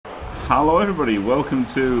Hello everybody, welcome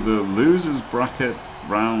to the losers bracket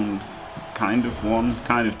round kind of 1,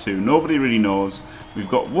 kind of 2. Nobody really knows. We've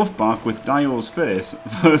got Woofbark with Dio's face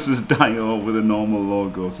versus Dio with a normal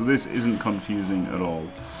logo, so this isn't confusing at all.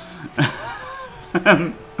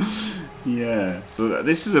 Yeah, so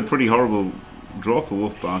this is a pretty horrible draw for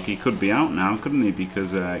Woofbark. He could be out now, couldn't he?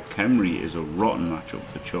 Because Khemri is a rotten matchup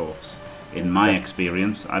for Chorfs, in my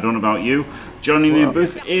experience. I don't know about you. Joining me in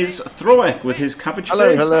booth is Throweck with his cabbage face.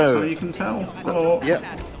 Hello. That's how you can tell. Hello. Yep,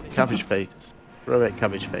 cabbage face. Throweck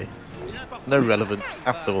cabbage face. No relevance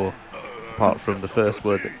at all, apart from the first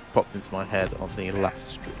word that popped into my head on the last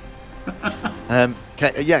stream.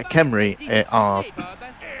 Yeah, Khemri are...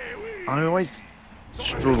 I always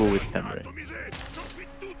struggle with Khemri.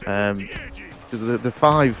 Because the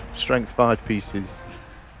 5 strength 5 pieces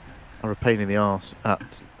are a pain in the arse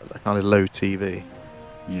at a kind of low TV.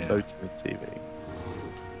 Yeah. Low to mid TV.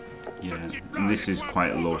 Yeah, and this is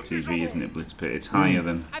quite a low TV, isn't it, Blitz Pit? It's higher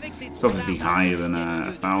than... It's obviously higher than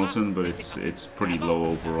 1,000, but it's pretty low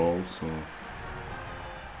overall, so...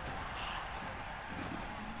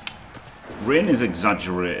 Rain is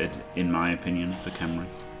exaggerated, in my opinion, for Khemri.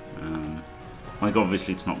 Like,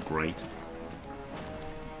 obviously it's not great.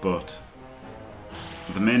 But...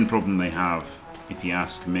 the main problem they have, if you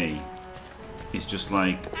ask me, is just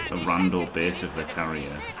like a rando base of their carrier.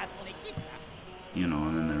 You know,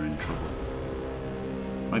 and then they're in trouble.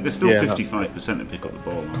 Like, they're still 55% to pick up the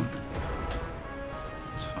ball, aren't they?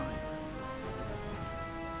 It's fine.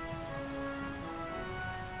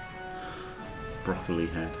 Broccoli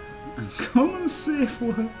head. And call them safe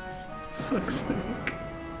words. For fuck's sake.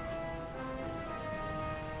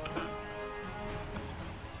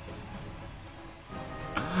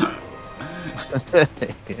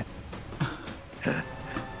 Yeah.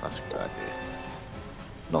 That's a good idea.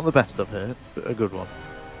 Not the best I've heard, but a good one.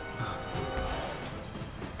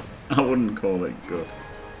 I wouldn't call it good.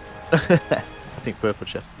 I think Purple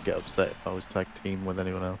Chest would get upset if I was tag team with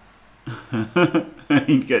anyone else.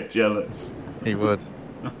 He'd get jealous. He would.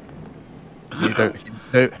 You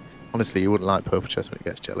don't. Honestly, you wouldn't like Purple Chest when he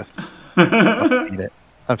gets jealous. I've seen it.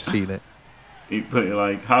 I've seen it. He'd put it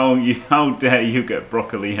like, how dare you get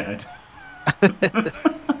broccoli head?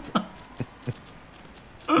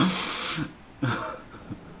 Oh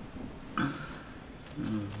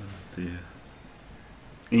dear.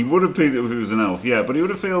 He would have picked it if he was an elf, yeah, but he would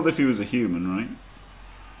have failed if he was a human, right?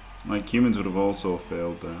 Like, humans would have also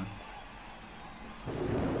failed there.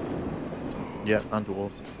 Yeah, and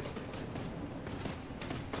dwarves.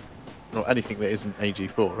 Not anything that isn't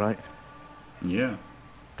AG4, right? Yeah.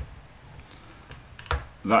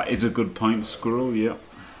 That is a good point, Squirrel, yeah.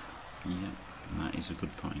 Yeah, that is a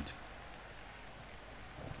good point.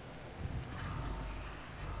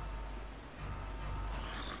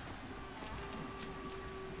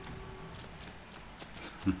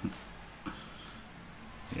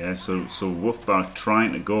 Yeah, so Woofbark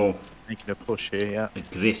trying to go Making a push here, yeah.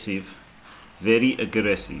 aggressive, very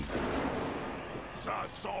aggressive.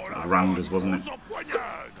 Rounders, wasn't it?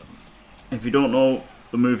 If you don't know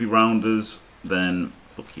the movie Rounders, then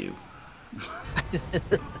fuck you.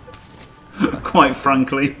 Quite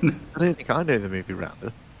frankly. I don't think I know the movie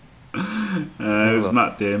Rounders. It was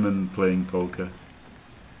Matt Damon playing poker.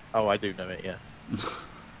 Oh, I do know it, yeah.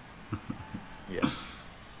 Yeah.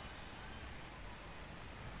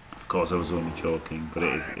 Of course, I was only joking, but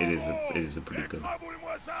it is a pretty good.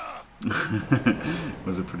 It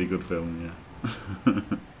was a pretty good film, yeah.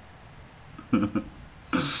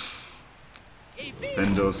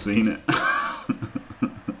 Bendo's seen it. There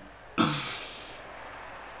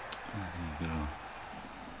you go.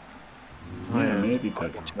 Yeah, maybe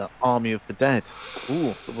Pedro. The Army of the Dead.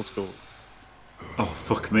 Ooh, double score. Oh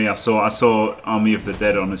fuck me! I saw Army of the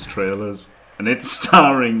Dead on his trailers, and it's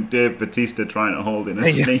starring Dave Bautista trying to hold in a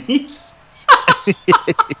sneeze.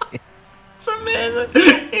 It's amazing.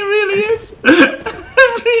 He really is.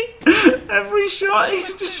 Every shot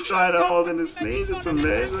he's just trying to hold in a sneeze. It's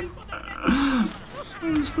amazing. I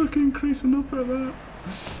was fucking creasing up at that.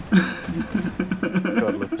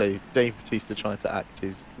 God, look, Dave Bautista trying to act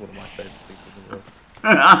is one of my favourite things in the world.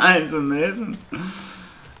 It's amazing.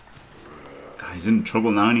 He's in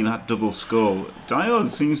trouble now, and that double skull. Dio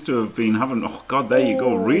seems to have been having... Oh, God, there you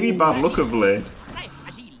go. Really bad luck of late.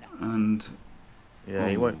 And... yeah,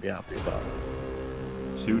 he won't be happy about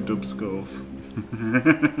it. 2 dub skulls.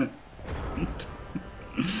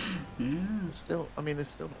 Yeah. Still, I mean, there's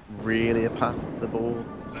still not really a path to the ball.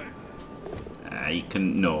 He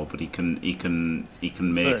can... No, but he can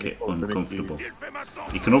make it uncomfortable.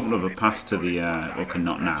 He can open up a path to the... okay,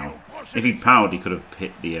 not now. If he'd powered, he could have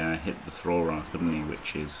hit the Throweck, couldn't he?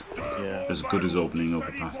 Which is as good as opening up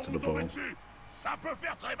a path to the ball.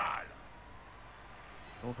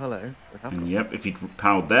 Oh, hello. And yep, if he'd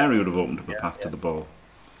powered there, he would have opened up a path to the ball.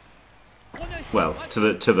 Well, to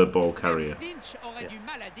the ball carrier.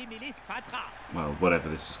 Well, whatever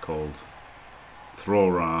this is called.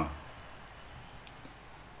 Throweck.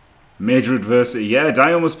 Major adversity. Yeah,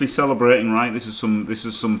 Dio must be celebrating, right? This is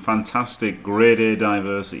some fantastic grade A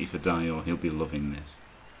diversity for Dio. He'll be loving this.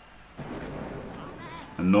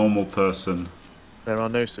 A normal person. There are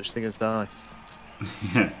no such thing as dice.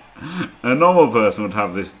 Yeah. A normal person would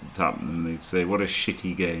have this happen and they'd say, what a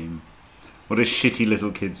shitty game. What a shitty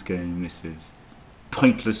little kid's game this is.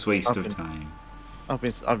 Pointless waste of time. I've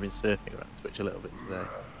been surfing around Twitch a little bit today.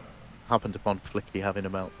 Happened upon Flicky having a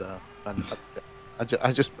meltdown. And I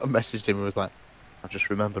just messaged him and was like, I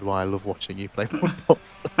just remembered why I love watching you play football.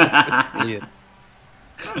 It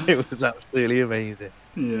was absolutely amazing.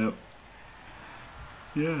 Yeah.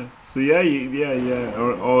 Yeah. So yeah.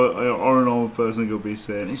 Or an old person could be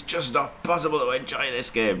saying, it's just not possible to enjoy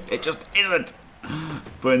this game. It just isn't.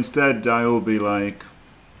 But instead, Dio will be like,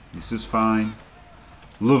 this is fine.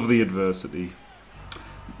 Love the adversity.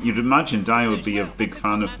 You'd imagine Dio would be a big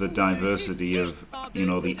fan of the diversity of, you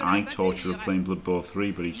know, the eye torture of playing Blood Bowl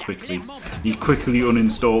 3, but he quickly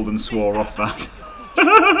uninstalled and swore off that.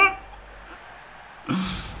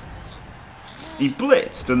 He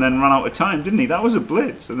blitzed and then ran out of time, didn't he? That was a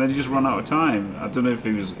blitz, and then he just ran out of time. I don't know if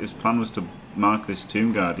his plan was to mark this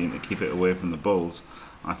Tomb Guardian to keep it away from the Bulls.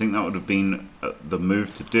 I think that would have been the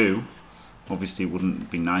move to do. Obviously, it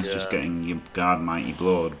wouldn't be nice just getting your guard mighty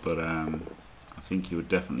blowed, but I think you would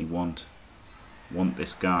definitely want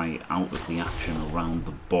this guy out of the action around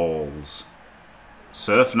the balls.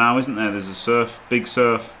 Surf now, isn't there? There's a surf, big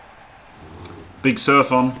surf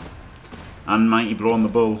on, and mighty blow on the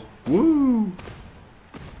bull. Woo!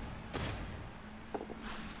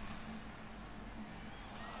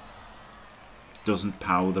 Doesn't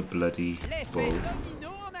power the bloody bull.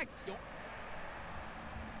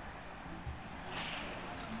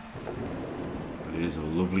 But it is a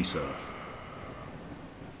lovely surf.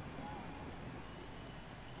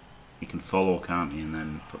 He can follow, can't he, and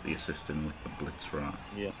then put the assist in with the blitz rat.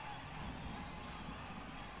 Yeah.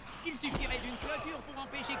 Il suffirait d'une clôture pour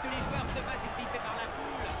empêcher que les joueurs se fassent étriper par la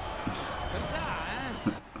foule. Comme ça, hein?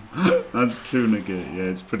 That's true, Nugget. Yeah,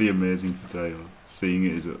 it's pretty amazing for Dale. Seeing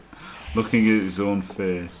it, looking at his own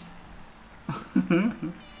face.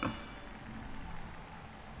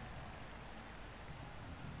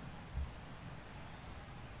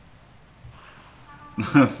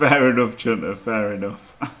 Fair enough, Chunter, fair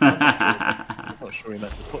enough. I'm not sure he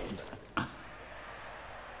meant to put him there.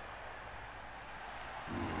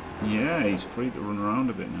 Yeah, he's free to run around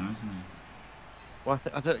a bit now, isn't he? Well,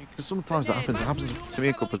 I don't, because sometimes that happens. It happens to me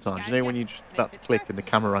a couple of times. You know when you just about to click and the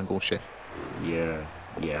camera angle shifts. Yeah,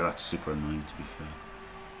 that's super annoying, to be fair.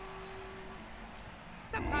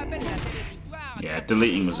 Yeah,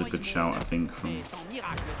 deleting was a good shout, I think, from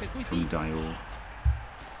Dio.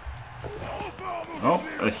 Oh,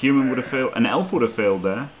 a human would have failed. An elf would have failed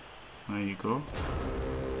there. There you go.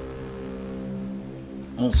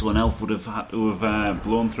 Also, an elf would have had to have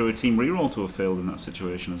blown through a team reroll to have failed in that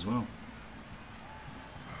situation as well.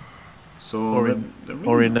 So, or in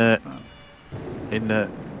BB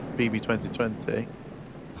 2020,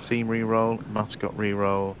 team reroll, mascot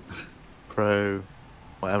reroll, pro,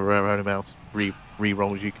 whatever else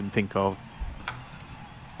rerolls you can think of,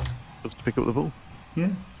 just to pick up the ball.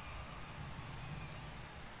 Yeah.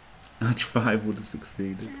 Match 5 would have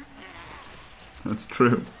succeeded. That's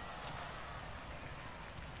true.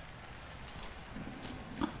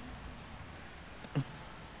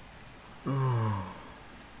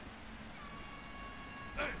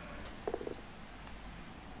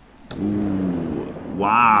 Ooh,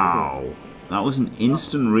 wow. That was an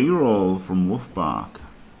instant reroll from Woofbark.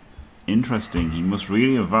 Interesting. He must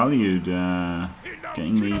really have valued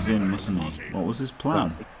getting these in, mustn't he? What was his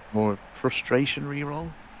plan? More frustration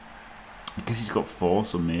reroll? I guess he's got 4,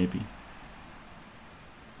 so maybe.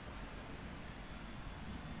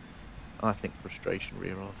 I think frustration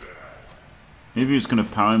reroll. Maybe he was going to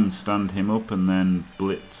power him and stand him up and then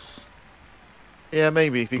blitz. Yeah,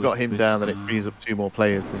 maybe. If you got him down, then it guy. frees up 2 more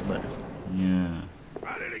players, doesn't it? Yeah.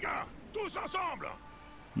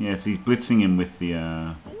 Yes, he's blitzing him with the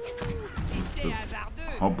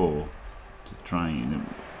hobbo to try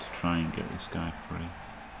and get this guy free.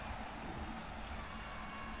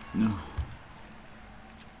 No.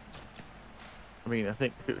 I mean, I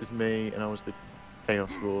think if it was me and I was the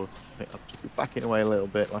Chaos Lord, I think I'd just be backing away a little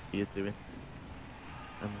bit like he is doing.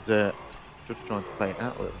 and just trying to play it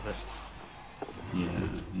out a little bit.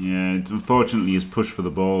 Yeah. Unfortunately, his push for the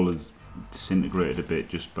ball has disintegrated a bit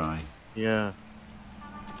just by. Yeah,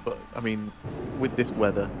 but I mean, with this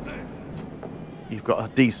weather, you've got a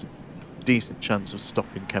decent chance of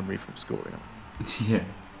stopping Kemry from scoring. Yeah.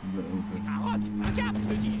 Regarde,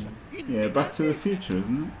 te dis-je. Une Yeah, Back to the pédassée. Future,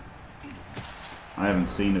 isn't it? I haven't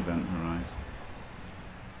seen Event Horizon.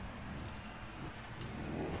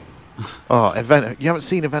 Oh, you haven't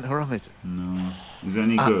seen Event Horizon? No. Is it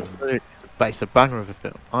any good? It's a banger of a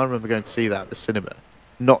film. I remember going to see that at the cinema,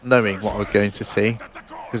 not knowing what I was going to see,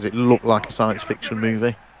 because it looked like a science fiction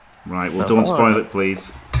movie. Right, well, No, don't oh, spoil no. it,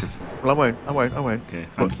 please. 'Cause- Well, I won't. Okay,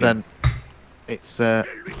 But thank you. then, it's well,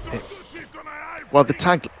 the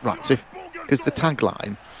tag, right, so because the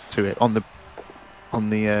tagline to it on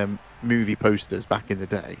the movie posters back in the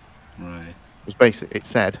day Right. was basically, it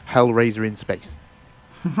said Hellraiser in space.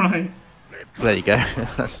 Right. There you go.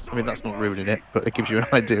 I mean, that's not ruining it, but it gives you an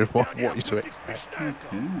idea of what you're to expect.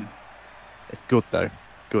 Okay. It's good though.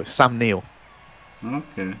 Good. Sam Neill,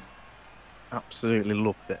 Okay. absolutely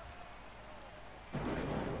loved it.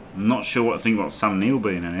 I'm not sure what to think about Sam Neill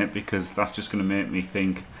being in it, because that's just going to make me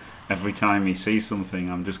think every time he sees something,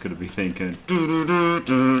 I'm just going to be thinking. No,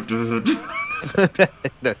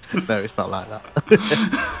 it's not like that.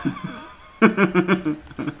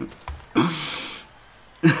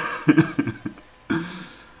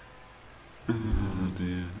 Oh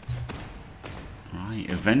dear. Right,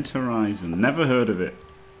 Event Horizon. Never heard of it.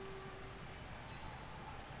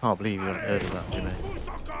 Can't believe you haven't heard of that, Jimmy.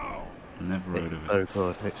 Never heard It's of it. so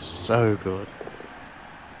good. It's so good.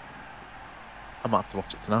 I might have to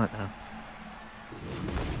watch it tonight now.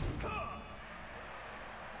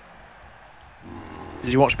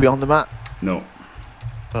 Did you watch Beyond the Mat? No.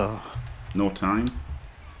 Oh, No time.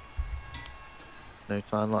 no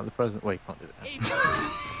time like the present. Well, you can't do it now. Et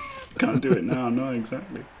voilà. Can't do it now. No,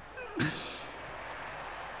 exactly.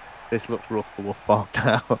 This looks rough for Woofbark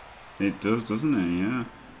now. It does, doesn't it? Yeah.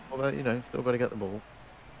 Although, you know, still got to get the ball.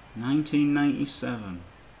 1997.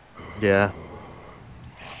 Yeah.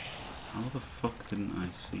 How the fuck didn't I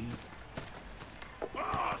see it?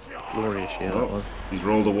 Glorious year that Oh, was. he's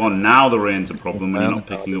rolled a 1. Now the rain's a problem when you're not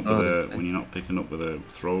Yeah, picking up with a yeah. when you're not picking up with a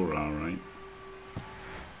thrower, all right?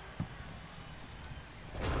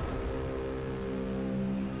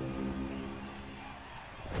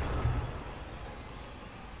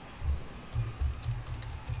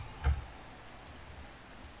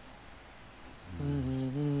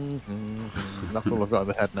 That's all I've got in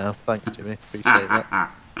my head now. Thanks, Jimmy. Appreciate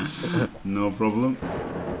that. No problem.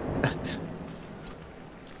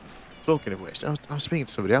 Talking of which, I was speaking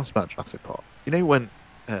to somebody else about Jurassic Park. You know when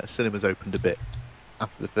cinemas opened a bit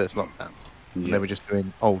after the first lockdown? And Yeah. they were just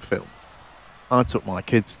doing old films. I took my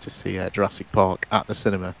kids to see Jurassic Park at the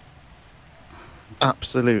cinema.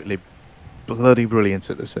 Absolutely bloody brilliant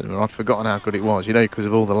at the cinema. I'd forgotten how good it was, you know, because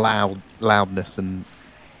of all the loudness and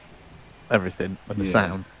everything and the Yeah.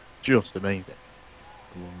 sound. Just amazing.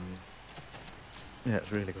 Glorious. Yeah,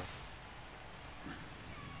 it's really good.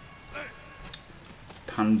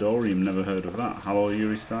 Pandorium, never heard of that. Hello,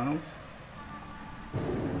 Yuri Styles.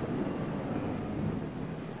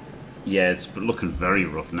 Yeah, it's looking very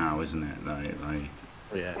rough now, isn't it? Like,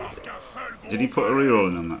 Yeah. did he put a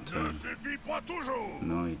reroll in on that turn?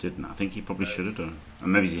 No, he didn't. I think he probably should have done.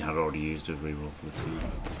 And maybe he had already used a reroll for the turn.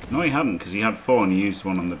 No, he hadn't, because he had 4 and he used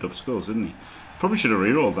one on the dub skulls, didn't he? Probably should have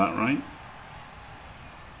rerolled that, right?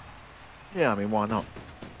 Yeah, I mean, why not?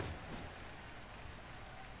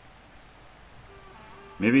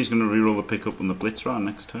 Maybe he's going to reroll the pickup on the Blitz round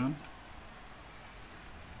next turn.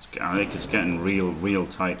 I think it's getting real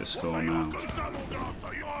tight to score now.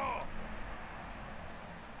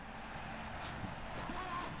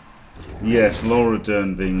 Yes, Laura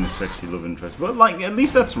Dern being the sexy love interest. But, like, at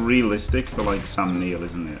least that's realistic for, like, Sam Neill,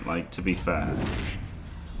 isn't it? Like, to be fair.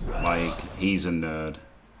 Like, he's a nerd.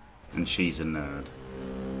 And she's a nerd.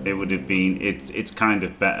 It would have been... It's kind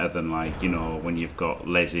of better than, like, you know, when you've got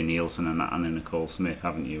Leslie Nielsen and Anna Nicole Smith,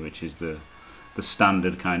 haven't you? Which is the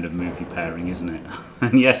standard kind of movie pairing, isn't it?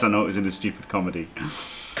 And yes, I know it was in a stupid comedy.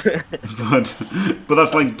 but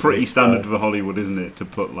that's, like, pretty standard for Hollywood, isn't it? To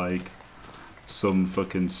put, like... some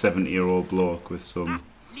fucking 70-year-old bloke with some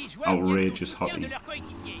outrageous hottie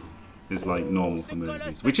is like normal for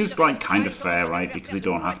movies, which is like kind of fair, right? Because they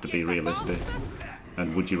don't have to be realistic.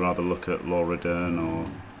 And would you rather look at Laura Dern or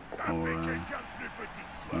you know,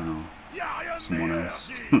 someone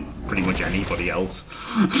else? Pretty much anybody else.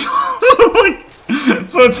 so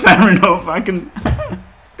it's fair enough. I can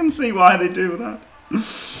see why they do that.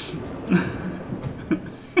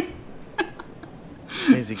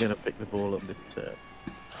 Is he going to pick the ball up this turn?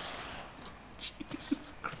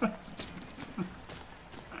 Jesus Christ.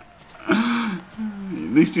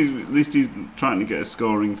 At least he's trying to get a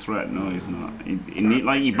scoring threat. No, he's not.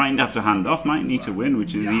 He might have to hand off, might need to win,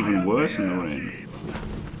 which is even worse in the rain.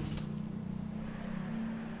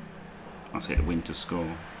 I say to win to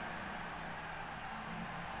score.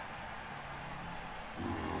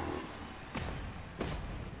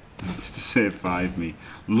 It's to save 5 me.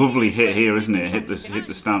 Lovely hit here, isn't it? Hit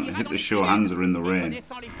the sure hands are in the rain.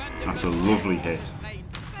 That's a lovely hit.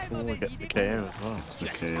 Oh, gets the KO as well. That's the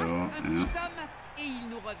KO, yeah.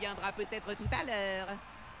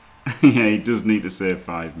 Yeah, he does need to save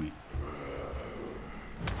 5 me.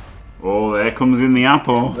 Oh, there comes in the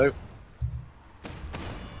apple. Nope.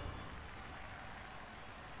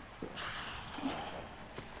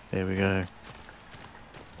 Here we go.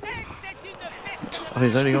 Oh,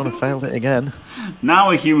 he's only gone and failed it again.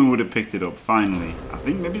 Now a human would have picked it up, finally. I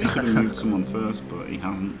think maybe he could have moved someone first, but he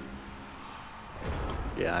hasn't.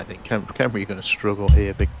 Yeah, I think Camry's going to struggle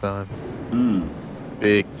here big time.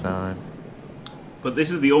 Big time. But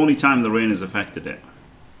this is the only time the rain has affected it.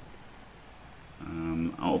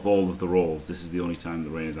 Out of all of the rolls, this is the only time the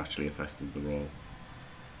rain has actually affected the roll.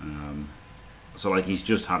 So like he's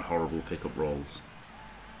just had horrible pickup rolls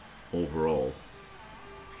overall.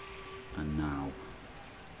 And now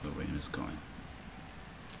the rain is going.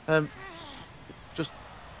 Just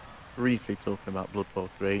briefly talking about Blood Bowl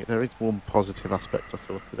 3, there is one positive aspect I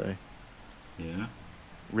saw today. Yeah.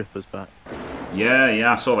 Ripper's back.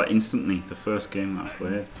 Yeah, I saw that instantly. The first game that I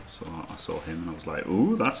played, I saw him and I was like,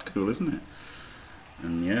 ooh, that's cool, isn't it?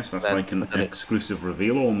 And yes, that's like an exclusive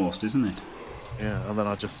reveal almost, isn't it? Yeah, and then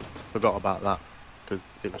I just forgot about that because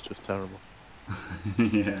it was just terrible.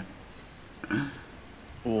 Yeah.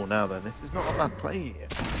 Oh, now then, this is not a bad play.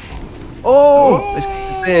 Oh, this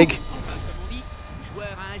is big.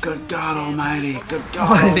 Good God Almighty! Good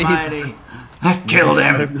God Almighty! That killed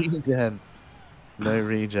him. No regen. No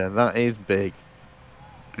regen. That is big.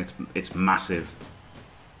 It's massive.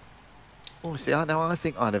 Oh, see, I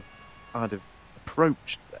think I'd have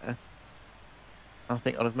approached there. I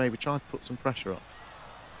think I'd have maybe tried to put some pressure on.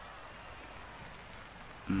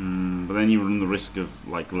 But then you run the risk of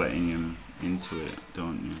like letting him into it,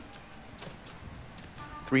 don't you?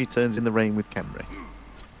 3 turns in the rain with Camry.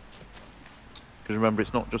 Because remember,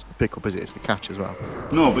 it's not just the pickup, is it? It's the catch as well.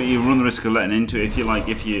 No, but you run the risk of letting into it if you like.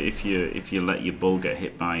 If you let your bull get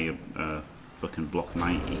hit by a fucking block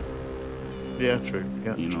 90. Yeah, true.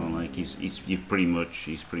 Yeah, you know, like he's pretty much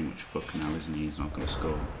fucked now, isn't he? He's not going to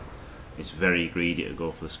score. It's very greedy to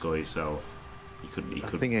go for the score yourself. He could.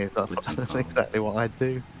 The thing is, that's exactly what I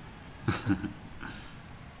do.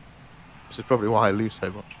 This is probably why I lose so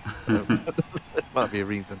much. It might be a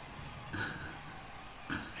reason.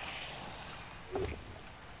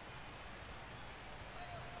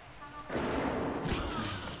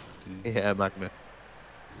 Yeah, Magnus.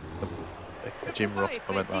 A Jim Ross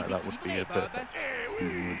comment like that would be a perfect.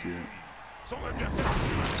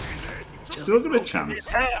 Still got a chance.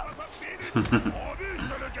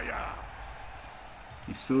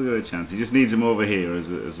 He's still got a chance. He just needs him over here as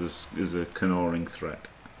a canoring threat.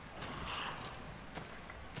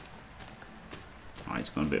 Alright, he's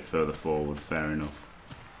gone a bit further forward. Fair enough.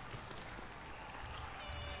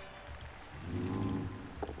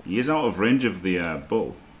 He is out of range of the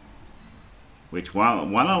bull. Which,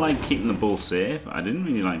 while I like keeping the bull safe, I didn't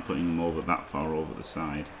really like putting him over that far over the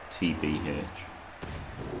side. TBH.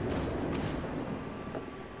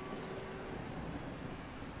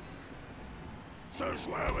 I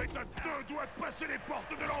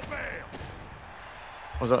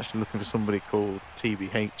was actually looking for somebody called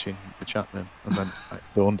TBH in the chat then, and then it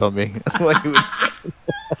dawned on me. I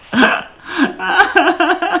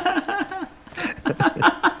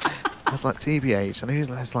was like, TBH, I know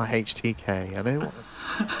it's like HTK, I know what,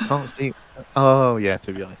 can't see. Oh yeah,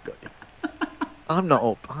 to be honest, got you. I'm not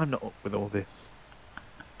up with all this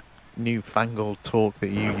newfangled talk that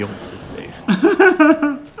you youngsters do.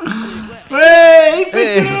 Hey,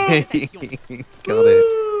 got it.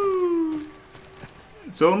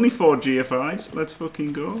 It's only 4 GFIs, let's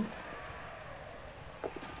fucking go.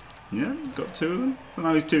 Yeah, got 2 of them. So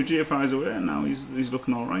now he's 2 GFIs away and now he's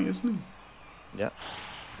looking alright, isn't he? Yeah.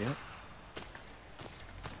 Yeah.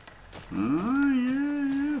 Ah,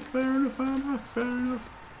 yeah, fair enough, Hardback, fair enough.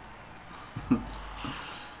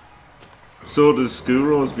 So does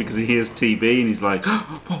Skuros because he hears TB and he's like,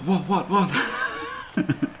 what?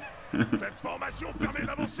 Cette formation permet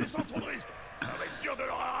d'avancer sans trop de risques. Ça va être dur de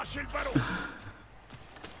leur arracher le ballon.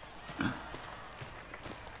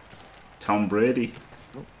 Tom Brady.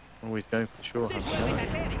 Always going for sure.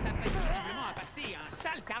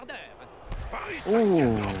 Paris Ooh.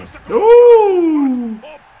 s'inquiète de ce que Ooh!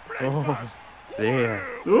 en pleine Oh, face. dear.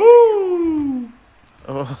 Ooh!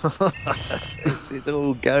 Oh, it's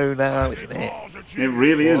all go now, isn't it? It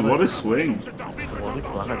really is. What a What swing. Cet arbitre est What a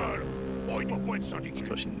impartial. flag. Oh, il doit pas être syndiqué.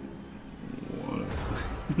 Pushing. What a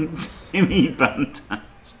swing. Timmy,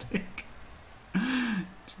 fantastic.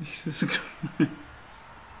 Jesus Christ.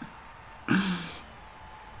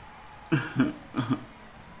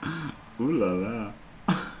 Ooh la la.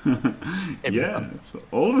 Yeah, it's,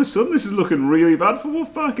 all of a sudden this is looking really bad for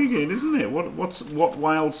Woofbark again, isn't it? What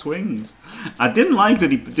wild swings? I didn't like that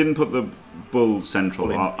he didn't put the bull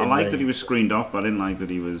central. I liked that he was screened off, but I didn't like that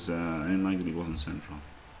he was. I didn't like that he wasn't central.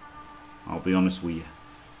 I'll be honest with you.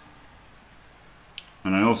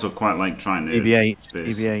 And I also quite like trying to base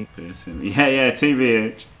him. Yeah,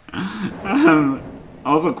 TVH. I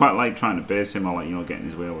also quite like trying to base him, or like, you know, getting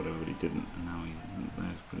his way or whatever, but he didn't, and now he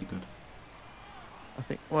there's pretty good. I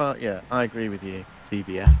think. Well, yeah, I agree with you.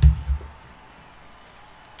 TBF.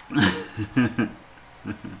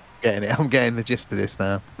 Getting it. I'm getting the gist of this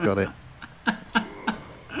now. Got it.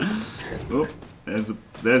 Oh, there's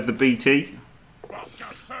the BT. Parce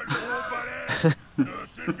qu'un seul gros balai ne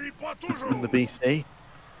suffit pas toujours. The BC.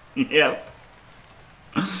 Yeah.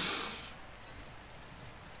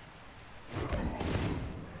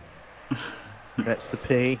 That's the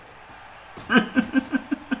P.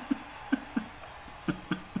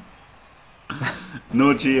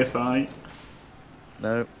 No GFI.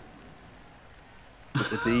 No. But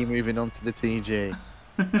the D moving on to the TG.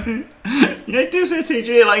 Yeah, do say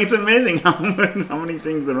TG. Like, it's amazing how many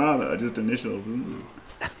things there are that are just initials, isn't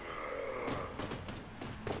it?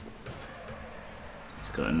 He's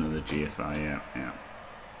got another GFI. Yeah.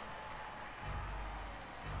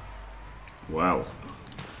 Well.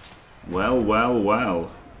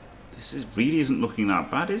 This really isn't looking that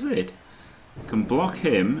bad, is it? Can block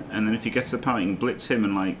him, and then if he gets the power, you can blitz him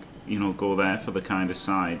and, like, you know, go there for the kind of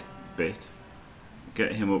side bit.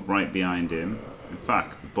 Get him up right behind him. In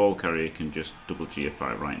fact, the ball carrier can just double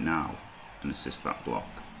GFI right now and assist that block.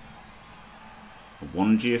 A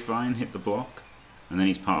 1 GFI and hit the block, and then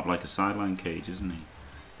he's part of like a sideline cage, isn't he?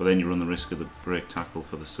 But then you run the risk of the break tackle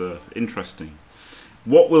for the surf. Interesting.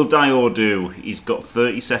 What will Dior do? He's got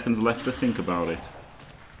 30 seconds left to think about it.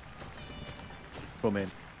 Come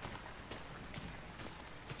in.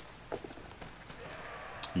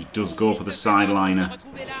 He does go for the sideliner.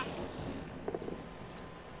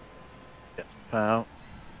 Gets the power.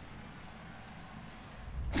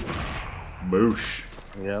 Boosh.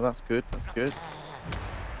 Yeah, that's good. That's good.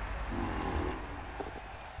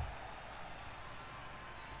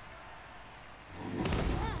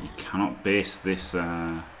 He cannot base this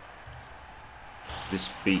this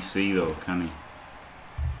BC though, can he?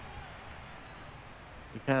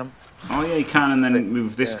 You can. Oh yeah, he can, and then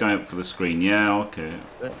move this guy up for the screen. Yeah, okay.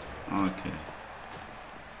 Okay.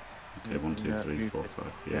 Okay, 1, 2, 3, 4, 5.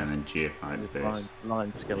 Yeah, and then GFI base.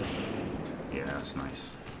 Line skeleton. Yeah, that's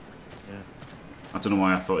nice. Yeah. I don't know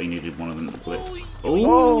why I thought he needed one of them to blitz.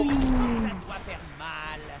 Oh!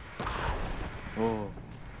 Oh!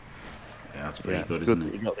 Yeah, that's pretty good, it's isn't good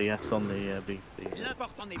it? that you got the S on the BC.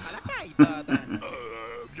 L'important n'est pas la taille, Bob.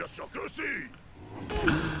 Bien sûr que si.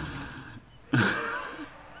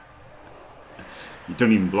 You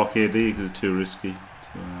don't even block here, do you? Because it's too risky.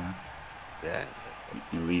 Yeah.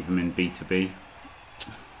 You leave him in B2B.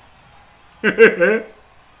 Allez,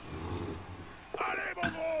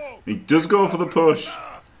 mon gros. He does go for the push.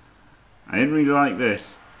 I didn't really like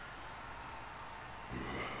this.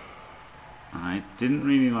 I didn't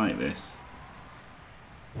really like this.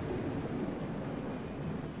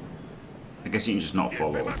 I guess you can just not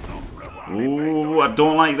follow. Ooh, I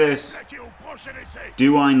don't like this.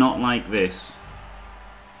 Do I not like this?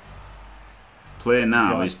 Play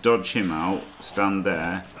now is dodge him out, stand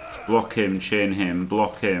there, block him, chain him,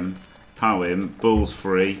 block him, pow him, bull's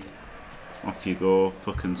free. Off you go,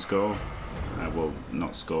 fucking score. Well,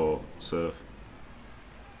 not score, surf.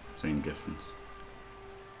 Same difference.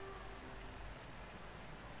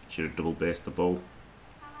 Should have double based the bull.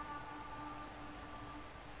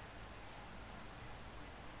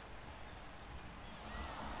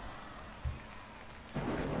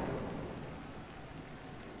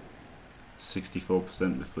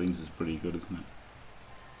 .64% with flings is pretty good, isn't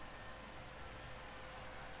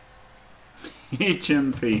it?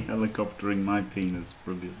 HMP helicoptering my penis,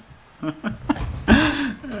 brilliant.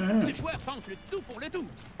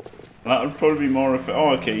 That would probably be more effective. Oh,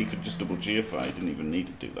 okay, you could just double GFI. You didn't even need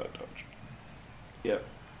to do that dodge. Yep.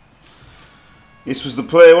 This was the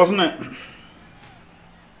play, wasn't it?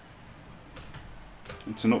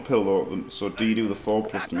 It's an uphill though, so do you do the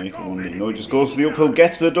 4+ to make it 1D? No, he just goes for the uphill,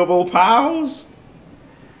 gets the double pows!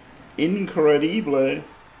 Incredible.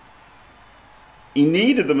 He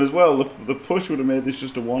needed them as well. The push would have made this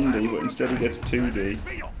just a 1D, but instead he gets 2D.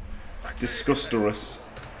 Disgusterous.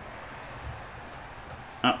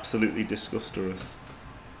 Absolutely disgusterous.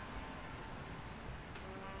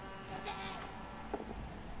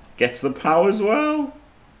 Gets the pow as well.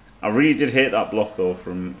 I really did hate that block though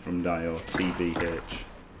from Dio. TBH.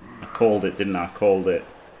 I called it, didn't I? I called it.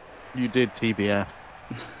 You did, TBF.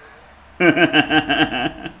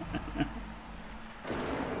 Here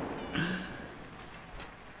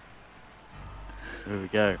we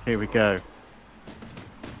go. Here we go.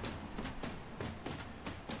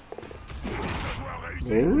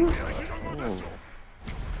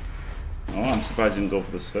 Oh, I'm surprised he didn't go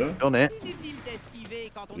for the serve. Done it. He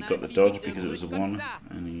got the dodge because it was a 1,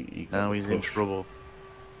 and he got Now he's in trouble.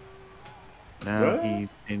 Now he's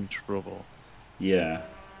in trouble. Yeah.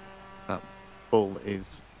 That bull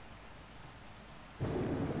is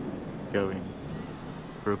going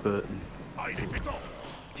for a Burton.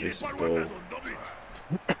 This bull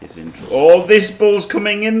is in trouble. Oh, this bull's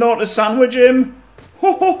coming in though to sandwich him.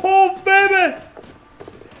 Ho ho ho, baby!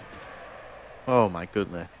 Oh my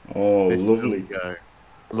goodness. Oh, this lovely. Go.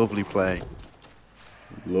 Lovely play.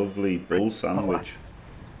 Lovely bull sandwich.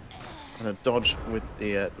 And a dodge with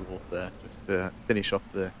the dwarf there, just to finish off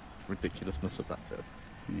the ridiculousness of that turn.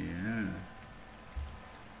 Yeah.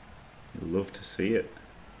 You'll love to see it.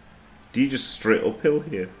 Do you just straight uphill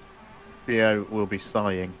here? Theo will be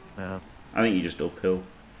sighing now. I think you just uphill.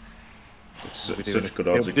 It's such good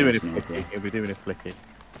He'll odds be doing it against flicky. He'll be doing it flicky.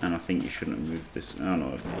 And I think you shouldn't have moved this. Oh no,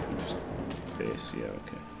 okay, you can just face. Yeah,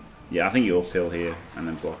 okay. Yeah, I think you uphill here and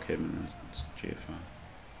then block him and then it's GFI.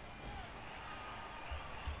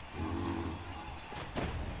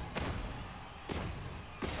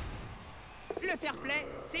 Le fair play,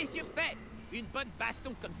 c'est surfait. Une bonne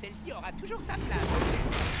baston comme celle-ci aura toujours sa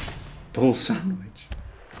place. Bull sandwich.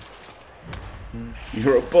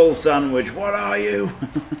 You're a bull sandwich. What are you?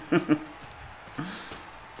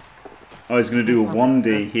 Oh, he's going to do a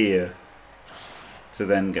 1D here to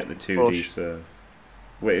then get the 2D serve.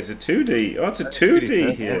 Wait, is it 2D? Oh, it's a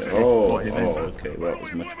 2D here. Oh, okay. Well, that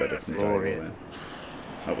was much better from Dio then.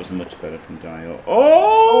 That was much better from Dio.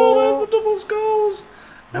 Oh, there's the double skulls.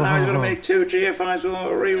 And now he's going to make 2 GFIs without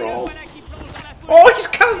a reroll. Oh, he's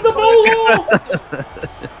cast the ball off!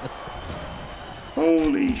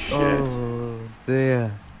 Holy shit. Oh,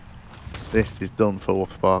 dear. This is done for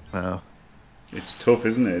Woofbark now. It's tough,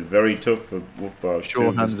 isn't it? Very tough for Woofbark.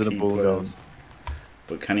 Sure hands and a bulldog.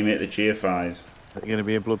 But can he make the GFIs? It's going to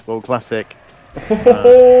be a Blood Bowl classic.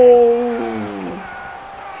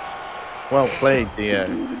 Well played, Dio.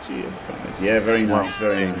 Yeah, very nice,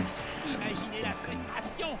 very nice.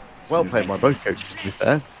 Well played by both coaches, to be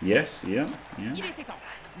fair. Yes, yeah.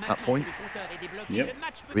 That point. Yep.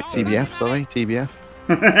 With TBF, sorry, TBF.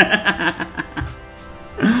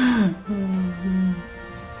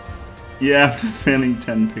 Yeah, after failing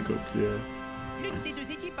 10 pickups, yeah.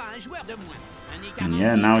 And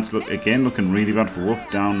yeah, now it's looking really bad for Wolf,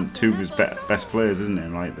 down 2 of his best players, isn't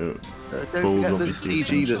it? Like the Bulls, obviously. There's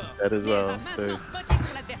CG that's dead as well, so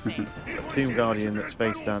a Tomb Guardian that's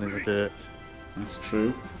face down in the dirt. That's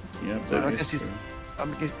true. Yeah, so I guess he's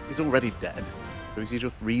already dead. So is he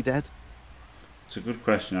just re-dead? It's a good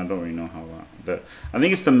question. I don't really know how that. I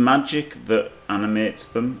think it's the magic that animates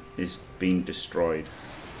them is being destroyed.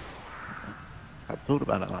 I thought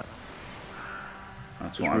about it like that.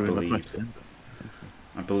 That's what I believe.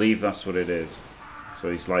 I believe that's what it is.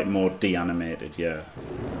 So he's like more de-animated, yeah.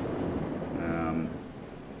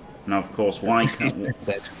 Now, of course, why can't...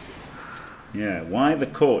 Yeah, why the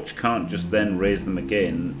coach can't just then raise them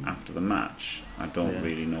again after the match? I don't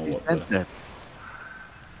really know what the...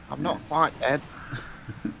 I'm not quite dead.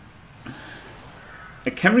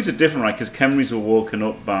 Khemri's are different, right? Because Khemri's were woken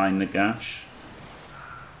up by Nagash.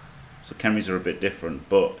 So Khemri's are a bit different.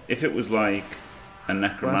 But if it was like a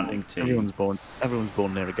necromantic team... Everyone's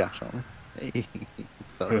born near a gash, aren't they?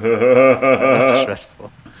 That's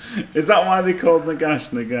stressful. Is that why they called Nagash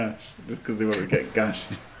Nagash? Just because they want to get Gash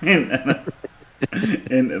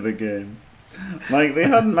into the game. Like, they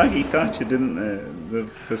had Maggie Thatcher, didn't they?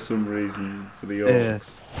 For some reason, for the Orcs. Yeah.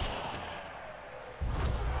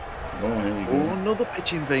 Oh, here we go. Oh, another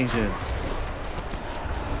pitch invasion.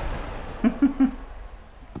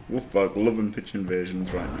 Woofbark loving pitch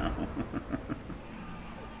invasions right now.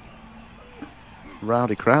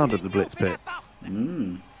 Rowdy crowd at the Blitz Pit.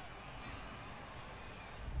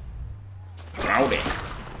 Rowdy.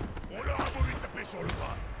 On leur a voulu taper sur le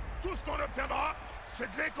bras. Tout ce qu'on obtiendra, c'est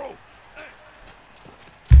de l'écho.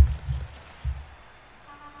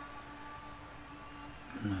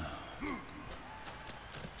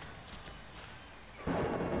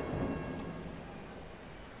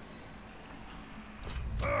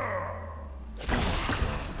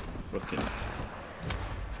 fucking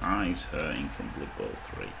eyes hurting from Blood Bowl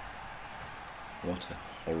 3. What a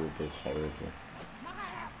horrible, horrible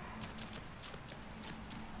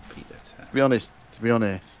beta test. To be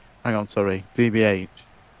honest, hang on, sorry, DBH,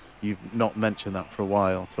 you've not mentioned that for a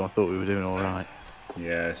while, so I thought we were doing all right.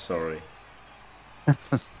 Yeah, sorry.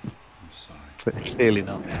 I'm sorry. But clearly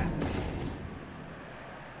not.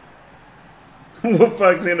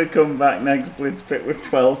 Woofbark's gonna come back next Blitz Pit with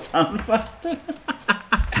 12 fan factor.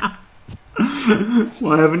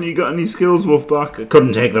 Why haven't you got any skills, Woofbark? I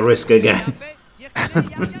couldn't take the risk again.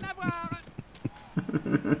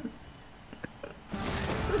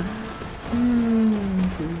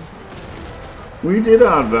 We did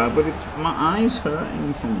have that, but it's my eyes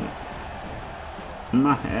hurting from it. In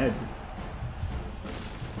my head.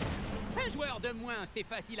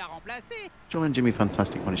 Join Jimmy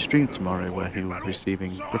Fantastic on his stream tomorrow where he will be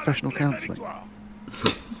receiving professional counselling.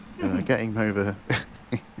 Getting over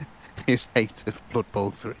his hate of Blood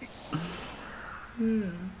Bowl 3.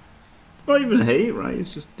 Not even hate, right?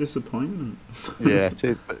 It's just disappointment. Yeah, it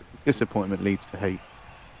is, but disappointment leads to hate.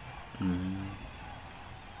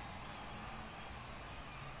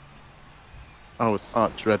 I was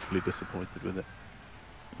dreadfully disappointed with it.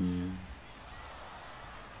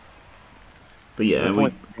 But yeah, the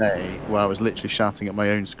point today where I was literally shouting at my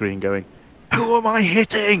own screen going, "Who am I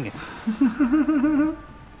hitting?"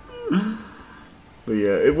 But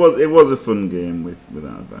yeah, it was a fun game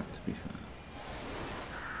without that, to be fair.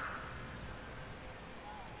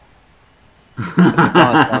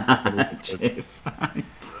 J5.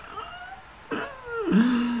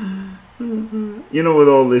 You know, with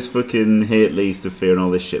all this fucking hate leads to fear and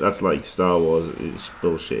all this shit, that's like Star Wars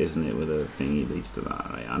bullshit, isn't it? With a thingy leads to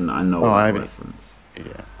that, right? I know that reference.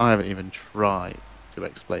 Yeah, I haven't even tried to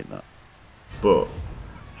explain that. But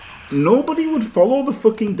nobody would follow the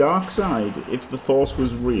fucking dark side if the Force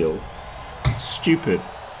was real. It's stupid.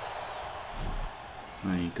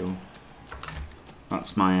 There you go.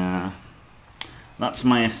 That's my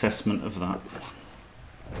assessment of that.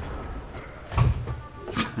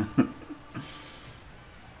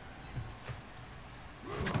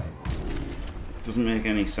 Doesn't make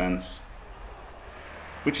any sense,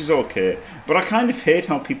 which is okay, but I kind of hate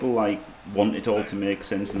how people like want it all to make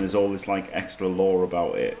sense and there's all this like extra lore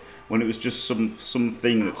about it when it was just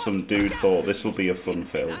something that some dude thought this will be a fun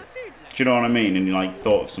film. Do you know what I mean? And you like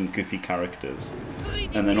thought of some goofy characters,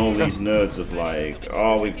 and then all these nerds of like,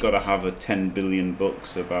 oh, we've got to have 10 billion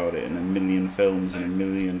books about it and 1 million films and 1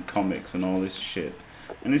 million comics and all this shit.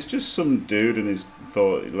 And it's just some dude and his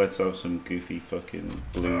thought, let's have some goofy fucking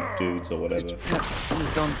blue dudes or whatever.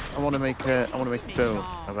 John, I want to make a film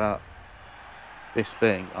about this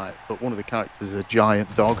thing, but one of the characters is a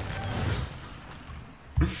giant dog.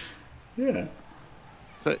 Yeah.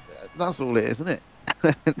 So that's all it is, isn't it?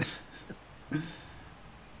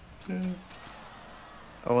 Yeah.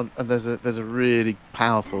 Oh, and there's a really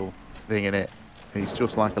powerful thing in it. He's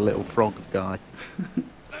just like a little frog guy.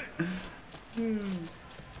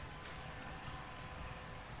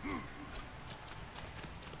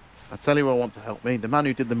 I tell you what, want to help me. The man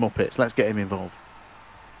who did the Muppets. Let's get him involved.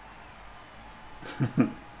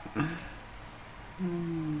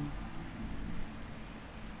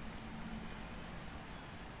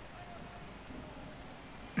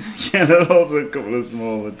 Yeah, there are also a couple of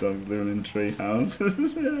smaller dogs living in tree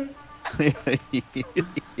houses.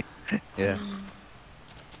 Yeah.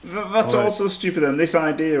 That's also stupid. And this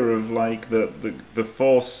idea of like the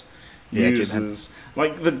Force uses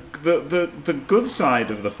like the good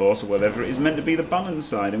side of the Force or whatever is meant to be the balanced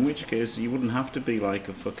side. In which case you wouldn't have to be like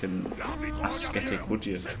a fucking ascetic, would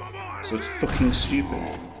you? So it's fucking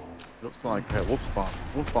stupid. Looks like Woofbark.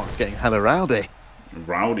 Woofbark's getting hella rowdy.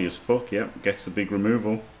 Rowdy as fuck. Yep, gets the big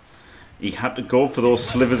removal. He had to go for those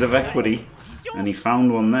slivers of equity, and he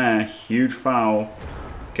found one there. Huge foul.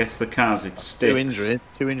 Gets the Kaz. It sticks.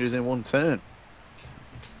 Two injuries in one turn.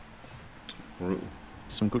 Brutal.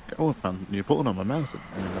 Some good. Oh, I found new button on my mouse,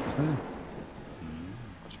 and that was there.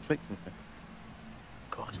 I should fix it.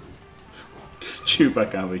 God. Just chew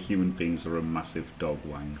back how the human beings are a massive dog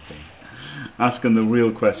wang thing. Asking the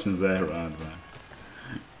real questions there, aren't they?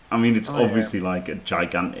 I mean, it's obviously like a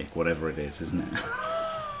gigantic whatever it is, isn't it?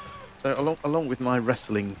 So along with my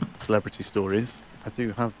wrestling celebrity stories, I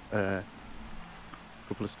do have a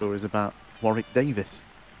couple of stories about Warwick Davis.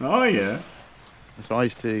 Oh yeah. So I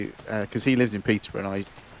used to, because he lives in Peterborough, and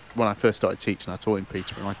when I first started teaching, I taught in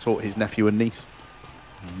Peterborough, and I taught his nephew and niece.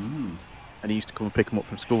 And he used to come and pick him up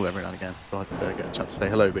from school every now and again, so I'd get a chance to say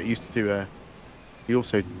hello. But he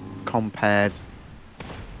also compared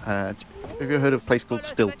Have you ever heard of a place called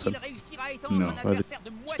Stilton? No. Where the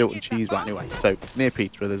Stilton cheese, right, anyway. So, near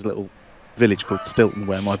Peterborough, there's a little village called Stilton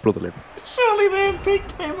where my brother lives. Surely they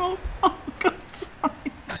picked him up. Oh, God, sorry.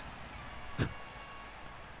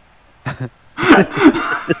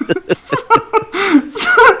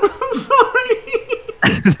 Sorry.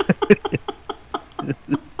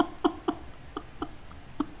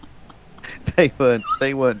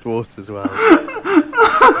 They weren't dwarfs as well.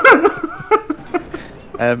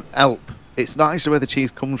 Alp. It's not actually where the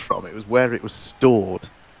cheese comes from. It was where it was stored,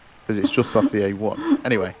 because it's just off the A1.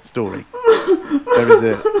 Anyway, story. There is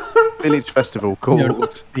a village festival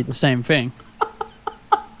called. Be the same thing.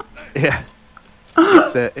 Yeah.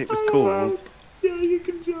 It was called. Yeah, you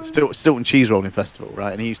can join. Stilton Cheese Rolling Festival,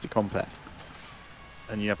 right? And he used to compare.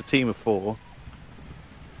 And you have a team of 4,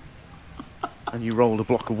 and you roll a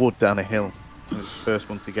block of wood down a hill. And it's the first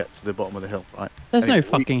one to get to the bottom of the hill, right? There's Anyway, no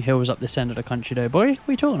fucking hills up this end of the country, though, boy. What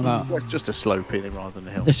are you talking about? Well, it's just a slope in rather than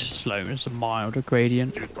a hill. This is slow. It's a milder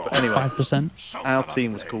gradient. But anyway, 5%. our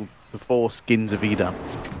team was called the 4 Skins of Edam.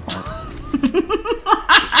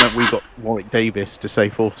 Which meant we got Warwick Davis to say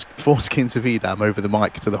four Skins of Edam over the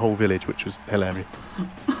mic to the whole village, which was hilarious.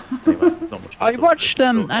 Anyway, not much. I watched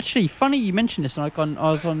actually funny you mentioned this. Like I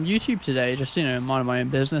was on YouTube today, just minding my own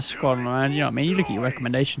business, scrolling around. You know what I mean? You look at your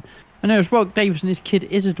recommendation, and there was Warwick Davis, and his kid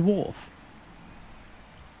is a dwarf.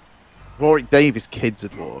 Warwick Davis' kids are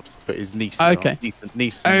dwarves, but his niece. Okay.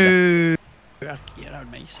 Niece. Oh, yeah, that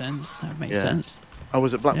would make sense. That would make sense. I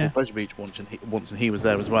was at Blackpool Yeah. Pleasure Beach once, and he was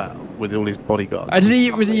there as well with all his bodyguards. Was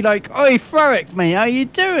he like, "Oi, Throweck, mate, how you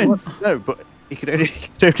doing?" No, but he could only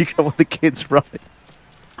go on the kids' ride.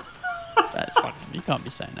 That's fucking. You can't be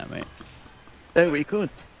saying that, mate. No, but he could.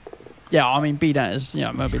 Yeah, I mean, be that as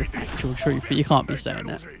maybe the factual truth, but you can't be saying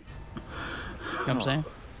that. You know what I'm saying?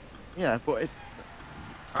 Yeah, but it's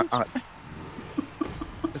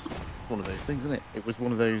it's one of those things, isn't it? It was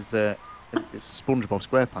one of those. It's SpongeBob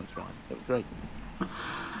SquarePants ride. It was great.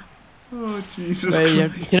 Oh, Jesus Where you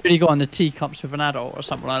Christ. can only go on the teacups with an adult or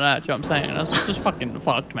something like that. Do you know what I'm saying? That's just fucking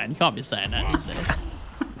fucked, man. You can't be saying that.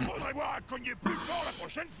 Faudrait voir à cogner plus fort la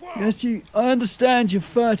prochaine fois. Yes, I understand you're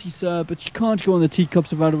 30, sir, but you can't go on the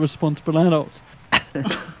teacups without a responsible adult.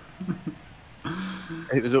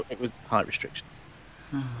 It was height restrictions.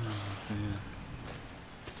 Oh, dear.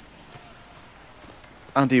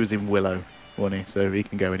 And he was in Willow, wasn't he? So he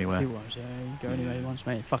can go anywhere. He was, yeah. He can go anywhere he wants,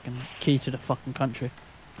 mate. Fucking key to the fucking country.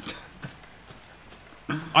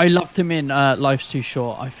 I loved him in Life's Too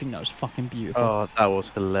Short. I think that was fucking beautiful. Oh, that was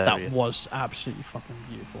hilarious. That was absolutely fucking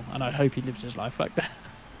beautiful. And I hope he lives his life like that.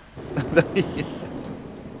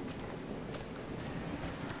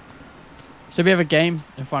 So we have a game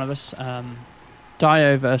in front of us.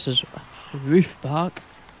 Dio versus Woofbark.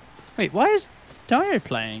 Wait, why is Dio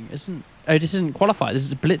playing? This isn't qualified. This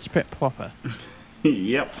is a Blitz Pit proper.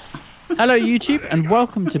 Yep. Hello, YouTube, and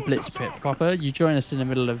welcome to Blitz Pit proper. You join us in the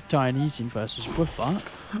middle of Dionysian versus Woofbark.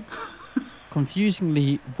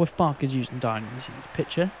 Confusingly, Woofbark is using Dionysian's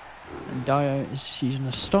picture, and Dio is just using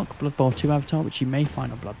a stock Blood Bowl 2 avatar, which you may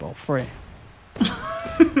find on Blood Bowl 3.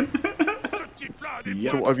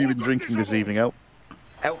 So what have you been drinking this evening, El?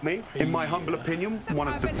 Help me, in my humble opinion, one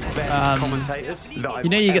of the best commentators that I've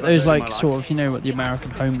You get ever those heard in my like life. sort of, what the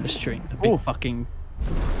American homeless drink, the big fucking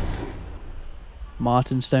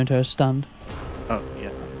Martin Stonehurst stand. Oh,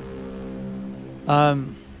 yeah.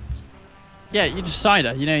 Yeah, you just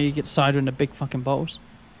cider. You get cider in the big fucking bottles.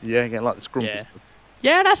 Yeah, like the scrumpy Yeah. stuff.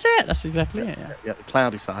 Yeah, that's it. That's exactly it. Yeah. Yeah, the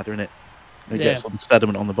cloudy cider in it. It Yeah. gets all the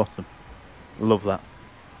sediment on the bottom. Love that.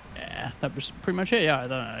 Yeah, that was pretty much it. Yeah, I don't